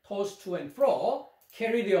children, tossed to and fro,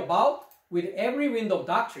 carried about with every wind of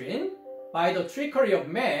doctrine, by the trickery of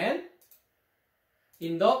man,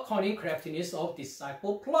 in the cunning craftiness of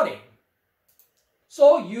disciple plotting.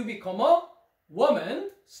 So you become a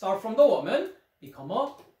woman, start from the woman, become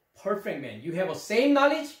a perfect man. You have a same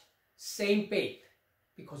knowledge, same faith,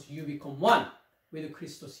 because you become one with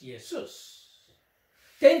Christos Jesus.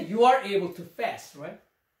 Then you are able to fast, right?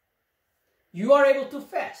 You are able to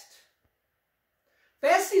fast.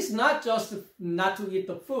 Fast is not just not to eat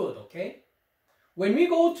the food, okay? When we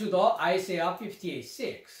go to the Isaiah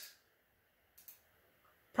 58:6,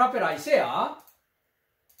 Prophet Isaiah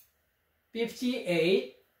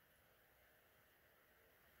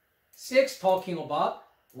 58:6 talking about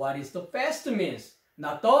what is the fast means,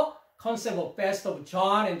 not the concept of fast of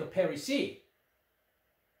John and the Pharisee.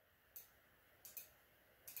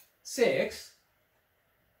 6.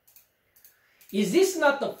 Is this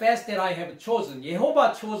not the fast that I have chosen,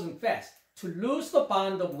 Jehovah chosen fast, to loose the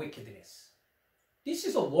bond of wickedness? This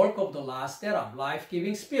is a work of the last Adam,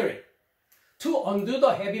 life-giving spirit, to undo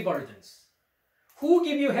the heavy burdens. Who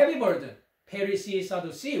give you heavy burden? Pharisee,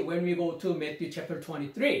 Sadducee, when we go to Matthew chapter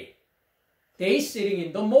 23. They sitting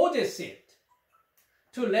in the Moses seat,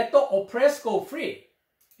 to let the oppressed go free,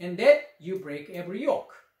 and that you break every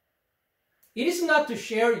yoke. It is not to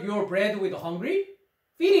share your bread with the hungry,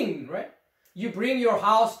 feeding, right? You bring your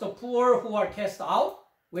house the poor who are cast out.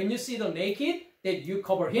 When you see the naked, that you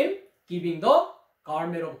cover him, giving the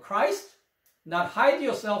garment of Christ, not hide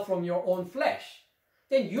yourself from your own flesh.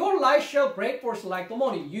 Then your light shall break forth like the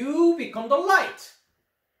morning. You become the light.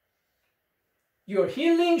 Your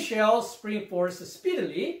healing shall spring forth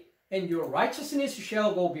speedily, and your righteousness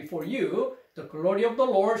shall go before you. The glory of the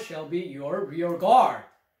Lord shall be your rear guard.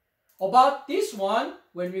 About this one,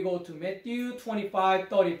 when we go to Matthew 25,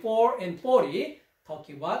 34, and 40,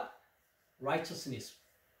 talking about righteousness.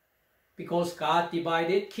 Because God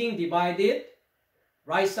divided, King divided,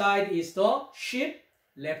 right side is the sheep,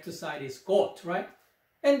 left side is goat, right?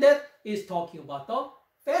 And that is talking about the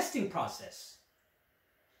fasting process.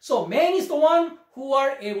 So man is the one who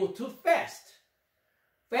are able to fast.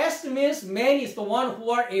 Fast means man is the one who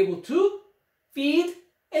are able to feed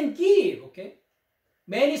and give, okay?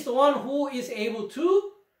 Man is the one who is able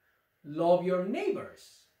to love your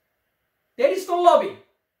neighbors. That is the loving,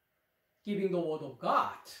 giving the word of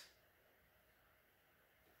God.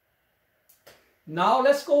 Now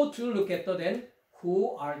let's go to look at then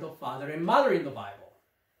who are the father and mother in the Bible.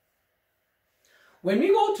 When we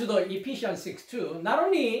go to the Ephesians 6:2, not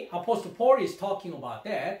only Apostle Paul is talking about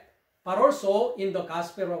that, but also in the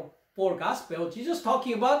four Gospel, Jesus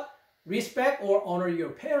talking about respect or honor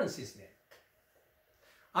your parents, isn't it?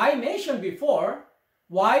 I mentioned before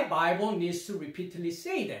why Bible needs to repeatedly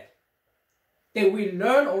say that. That we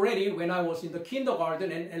learned already when I was in the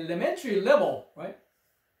kindergarten and elementary level, right?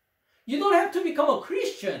 You don't have to become a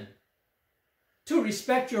Christian to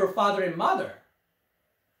respect your father and mother.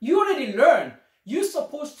 You already learned. You're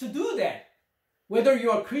supposed to do that, whether you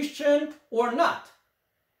are Christian or not.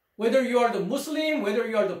 Whether you are the Muslim, whether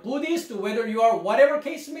you are the Buddhist, whether you are whatever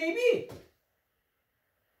case may be.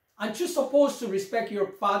 Aren't you supposed to respect your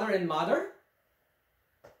father and mother?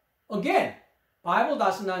 Again, Bible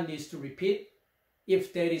does not need to repeat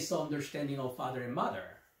if there is understanding of father and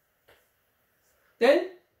mother.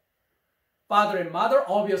 Then, father and mother,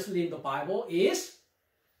 obviously in the Bible, is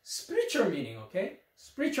spiritual meaning, okay?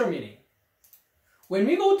 Spiritual meaning. When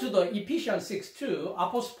we go to the Ephesians 6:2,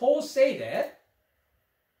 Apostle Paul say that,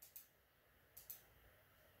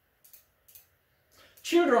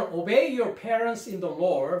 children, obey your parents in the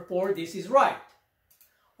Lord, for this is right.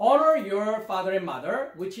 Honor your father and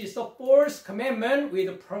mother, which is the fourth commandment with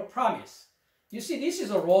a promise. You see, this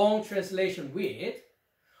is a wrong translation with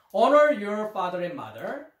honor your father and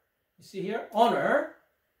mother. You see here, honor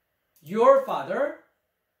your father,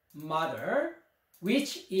 mother,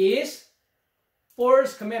 which is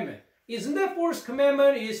fourth commandment. Isn't that fourth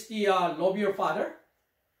commandment is the love your father,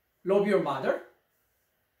 love your mother?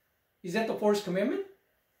 Is that the fourth commandment?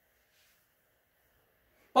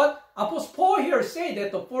 But Apostle Paul here say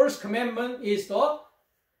that the first commandment is to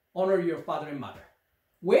honor your father and mother.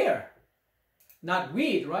 Where? Not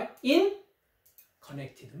with, right? In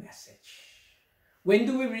connected message. When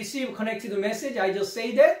do we receive connected message? I just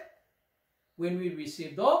say that when we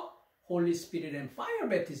receive the Holy Spirit and fire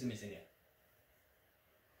baptism, isn't it?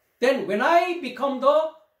 Then when I become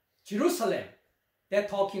the Jerusalem, they're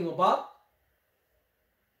talking about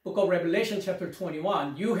Book of Revelation chapter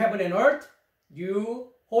 21, you heaven and earth,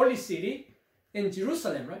 you holy city in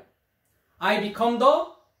Jerusalem, right? I become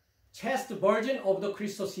the chaste virgin of the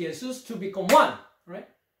Christos Jesus to become one, right?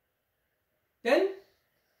 Then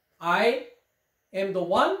I am the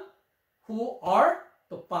one who are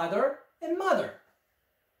the father and mother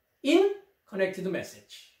in connected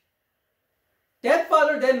message. That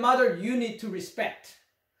father, that mother, you need to respect.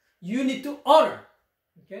 You need to honor,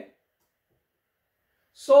 okay?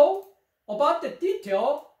 So, about the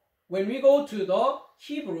detail, when we go to the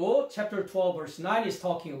Hebrew chapter 12 verse 9 is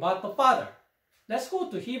talking about the father. Let's go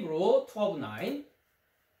to Hebrew 12:9,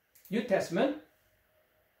 New Testament.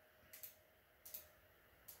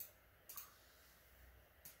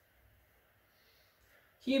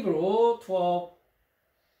 Hebrew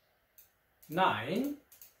 12:9.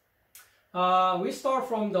 We start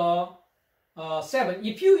from the 7.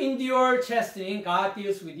 If you endure chastening, God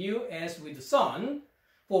deals with you as with the son.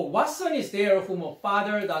 For what son is there whom a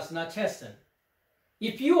father does not chasten?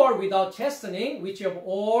 If you are without chastening, which of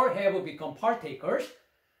all have become partakers,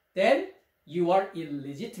 then you are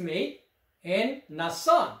illegitimate and not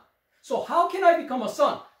son. So how can I become a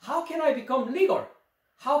son? How can I become legal?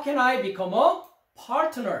 How can I become a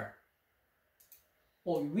partner?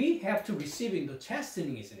 Well, we have to receive in the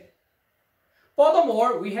chastening, isn't it?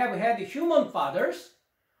 Furthermore, we have had human fathers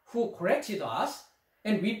who corrected us,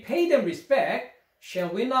 and we pay them respect. Shall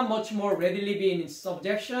we not much more readily be in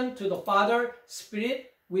subjection to the Father,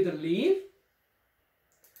 Spirit, with leave?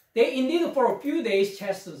 They indeed for a few days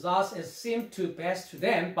chastise us as seemed to best to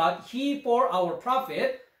them, but he for our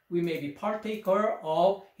profit, we may be partaker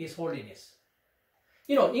of his holiness.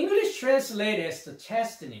 You know, English translated as the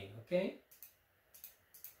chastening, okay?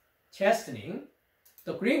 Chastening.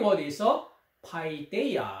 The Greek word is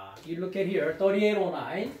paideia. You look at here,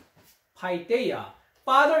 3809. Paideia.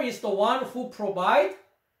 Father is the one who provides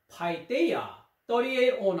Paideia.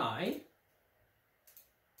 3809.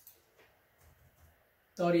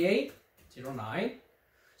 3809.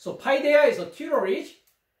 So Paideia is a tutorage.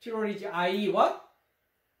 Tutorage, i.e. what?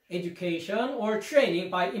 Education or training,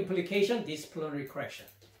 by implication, disciplinary correction.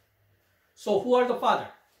 So who are the father?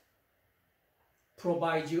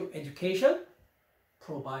 Provide you education,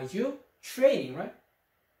 provide you training, right?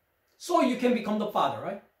 So you can become the father,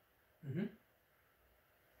 right?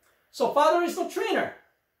 So father is the trainer.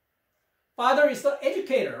 Father is the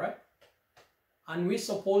educator, right? And we're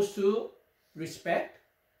supposed to respect.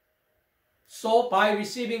 So by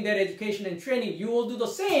receiving that education and training, you will do the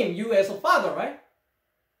same, you as a father, right?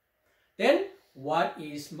 Then, what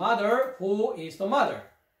is mother? Who is the mother?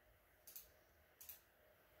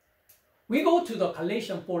 We go to the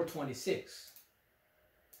Galatians 4:26.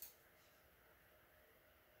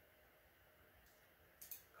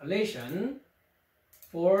 Galatians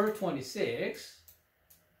 4:26.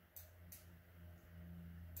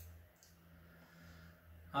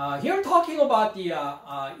 Here talking about the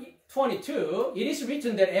 22, it is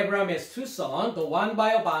written that Abraham has two sons, the one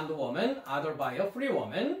by a bondwoman, other by a free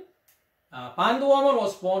woman. Bondwoman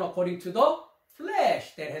was born according to the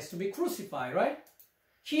flesh that has to be crucified, right?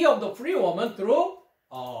 He of the free woman through,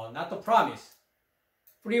 not the promise.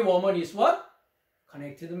 Free woman is what?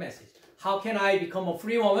 Connected to the message. How can I become a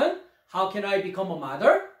free woman? How can I become a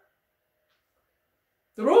mother?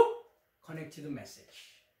 Through connected to the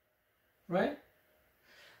message, right?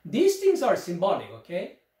 These things are symbolic,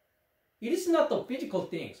 okay? It is not the physical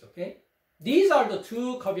things, okay? These are the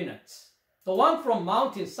two covenants. The one from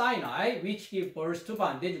Mountain Sinai, which gave birth to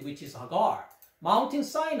bondage, which is Hagar. Mountain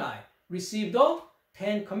Sinai received the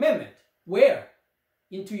 10 Commandments. Where?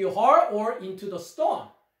 Into your heart or into the stone?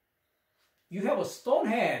 You have a stone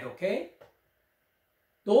head, okay?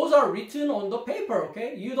 Those are written on the paper,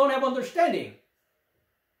 okay? You don't have understanding.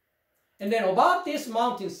 And then about this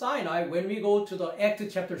Mountain Sinai, when we go to the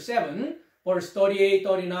Acts chapter 7, verse 38,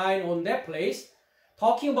 39, on that place,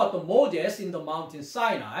 talking about the Moses in the Mountain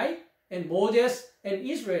Sinai, and Moses and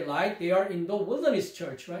Israelite, they are in the wilderness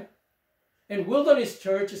church, right? And wilderness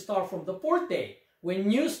church start from the 4th day,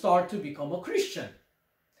 when you start to become a Christian.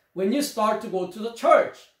 When you start to go to the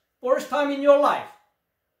church, first time in your life,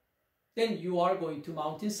 then you are going to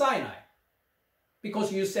Mountain Sinai.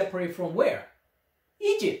 Because you separate from where?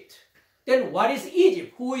 Egypt. Then what is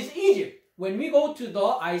Egypt? Who is Egypt? When we go to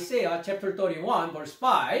the Isaiah chapter 31 verse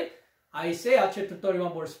 5, Isaiah chapter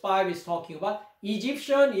 31 verse 5 is talking about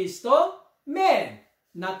Egyptian is the man,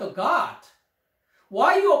 not the God.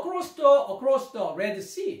 Why you across the Red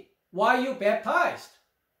Sea? Why you baptized?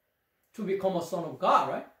 To become a son of God,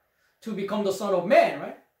 right? To become the son of man,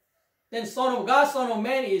 right? Then son of God, son of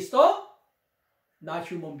man is the not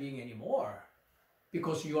human being anymore.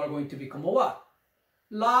 Because you are going to become a what?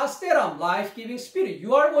 Lasteram, life-giving spirit.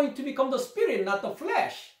 You are going to become the spirit, not the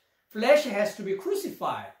flesh. Flesh has to be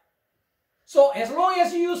crucified. So as long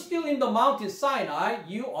as you're still in the Mountain Sinai,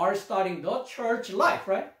 you are starting the church life,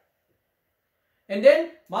 right? And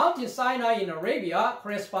then Mountain Sinai in Arabia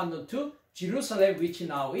corresponded to Jerusalem, which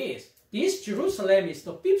now is. This Jerusalem is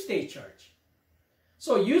the 5th day church.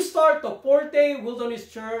 So you start the 4th day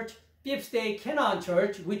wilderness church, 5th day Canaan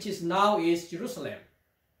church, which is now is Jerusalem.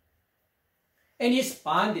 And it's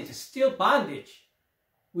bondage, still bondage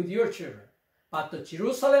with your children. But the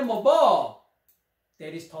Jerusalem above,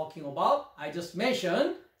 that is talking about, I just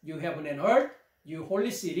mentioned, new heaven and earth, new holy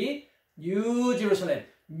city, new Jerusalem,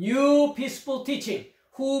 new peaceful teaching,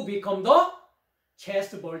 who become the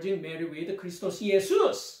chaste virgin Mary with Christos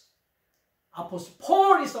Jesus. Apostle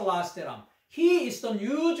Paul is the last Adam. He is the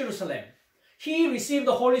new Jerusalem. He received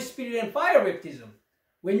the Holy Spirit and fire baptism.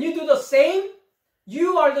 When you do the same,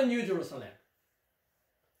 you are the new Jerusalem.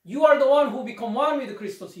 You are the one who become one with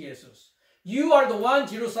Christos Jesus. You are the one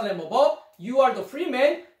Jerusalem above. You are the free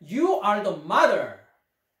man. You are the mother.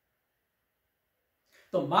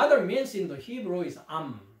 The mother means in the Hebrew is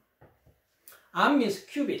am. Am means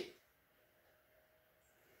cubit.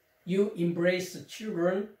 You embrace the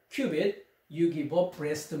children, cubit. You give up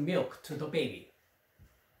breast milk to the baby.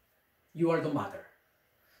 You are the mother.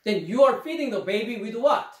 Then you are feeding the baby with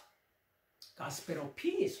what? Gospel of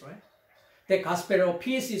peace, right? The gospel of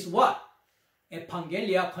peace is what?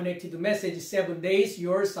 Evangelia, connected to message, 7 days,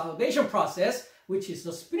 your salvation process, which is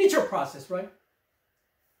the spiritual process, right?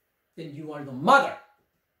 Then you are the mother,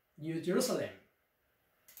 New Jerusalem.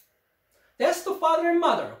 That's the father and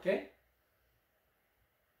mother, okay?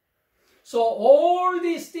 So all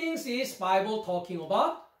these things is Bible talking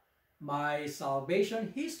about my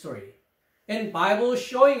salvation history. And Bible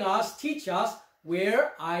showing us, teach us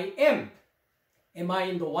where I am. Am I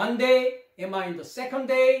in the one day? Am I in the second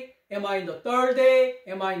day? Am I in the third day?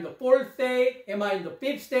 Am I in the fourth day? Am I in the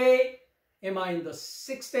fifth day? Am I in the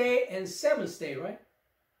sixth day and seventh day, right?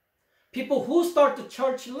 People who start the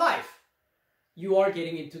church life, you are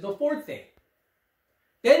getting into the fourth day.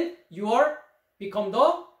 Then you are become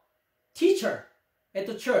the teacher at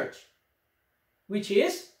the church, which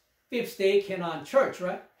is fifth day Canaan church,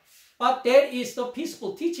 right? But that is the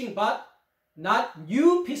peaceful teaching, but not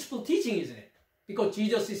new peaceful teaching, isn't it? Because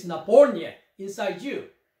Jesus is not born yet inside you.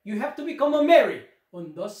 You have to become a Mary.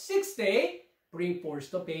 On the sixth day, bring forth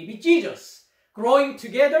the baby Jesus. Growing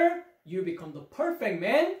together, you become the perfect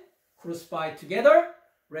man, crucified together,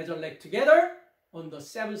 resurrect together. On the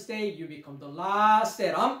seventh day, you become the last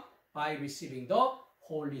Adam by receiving the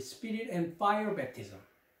Holy Spirit and fire baptism.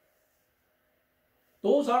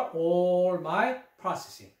 Those are all my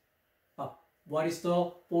processing. But what is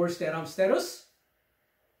the fourth Adam status?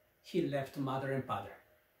 He left mother and father.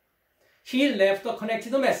 He left the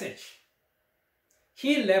connected message.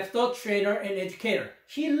 He left the trainer and educator.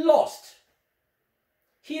 He lost.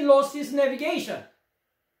 He lost his navigation.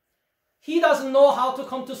 He doesn't know how to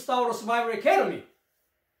come to Star Wars Survivor Academy.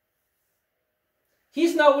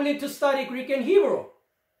 He's not willing to study Greek and Hebrew.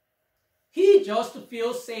 He just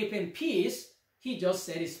feels safe and peace. He just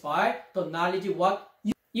satisfied the knowledge of what,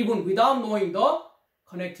 even without knowing the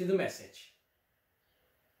connected message.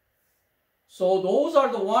 So those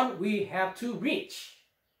are the ones we have to reach.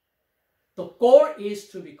 The goal is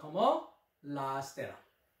to become a last Adam.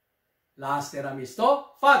 Last Adam is the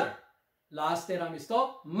father. Last Adam is the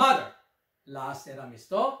mother. Last Adam is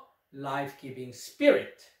the life-giving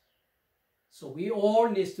spirit. So we all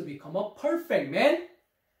need to become a perfect man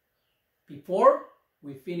before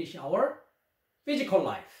we finish our physical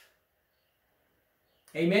life.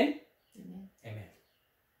 Amen? Amen.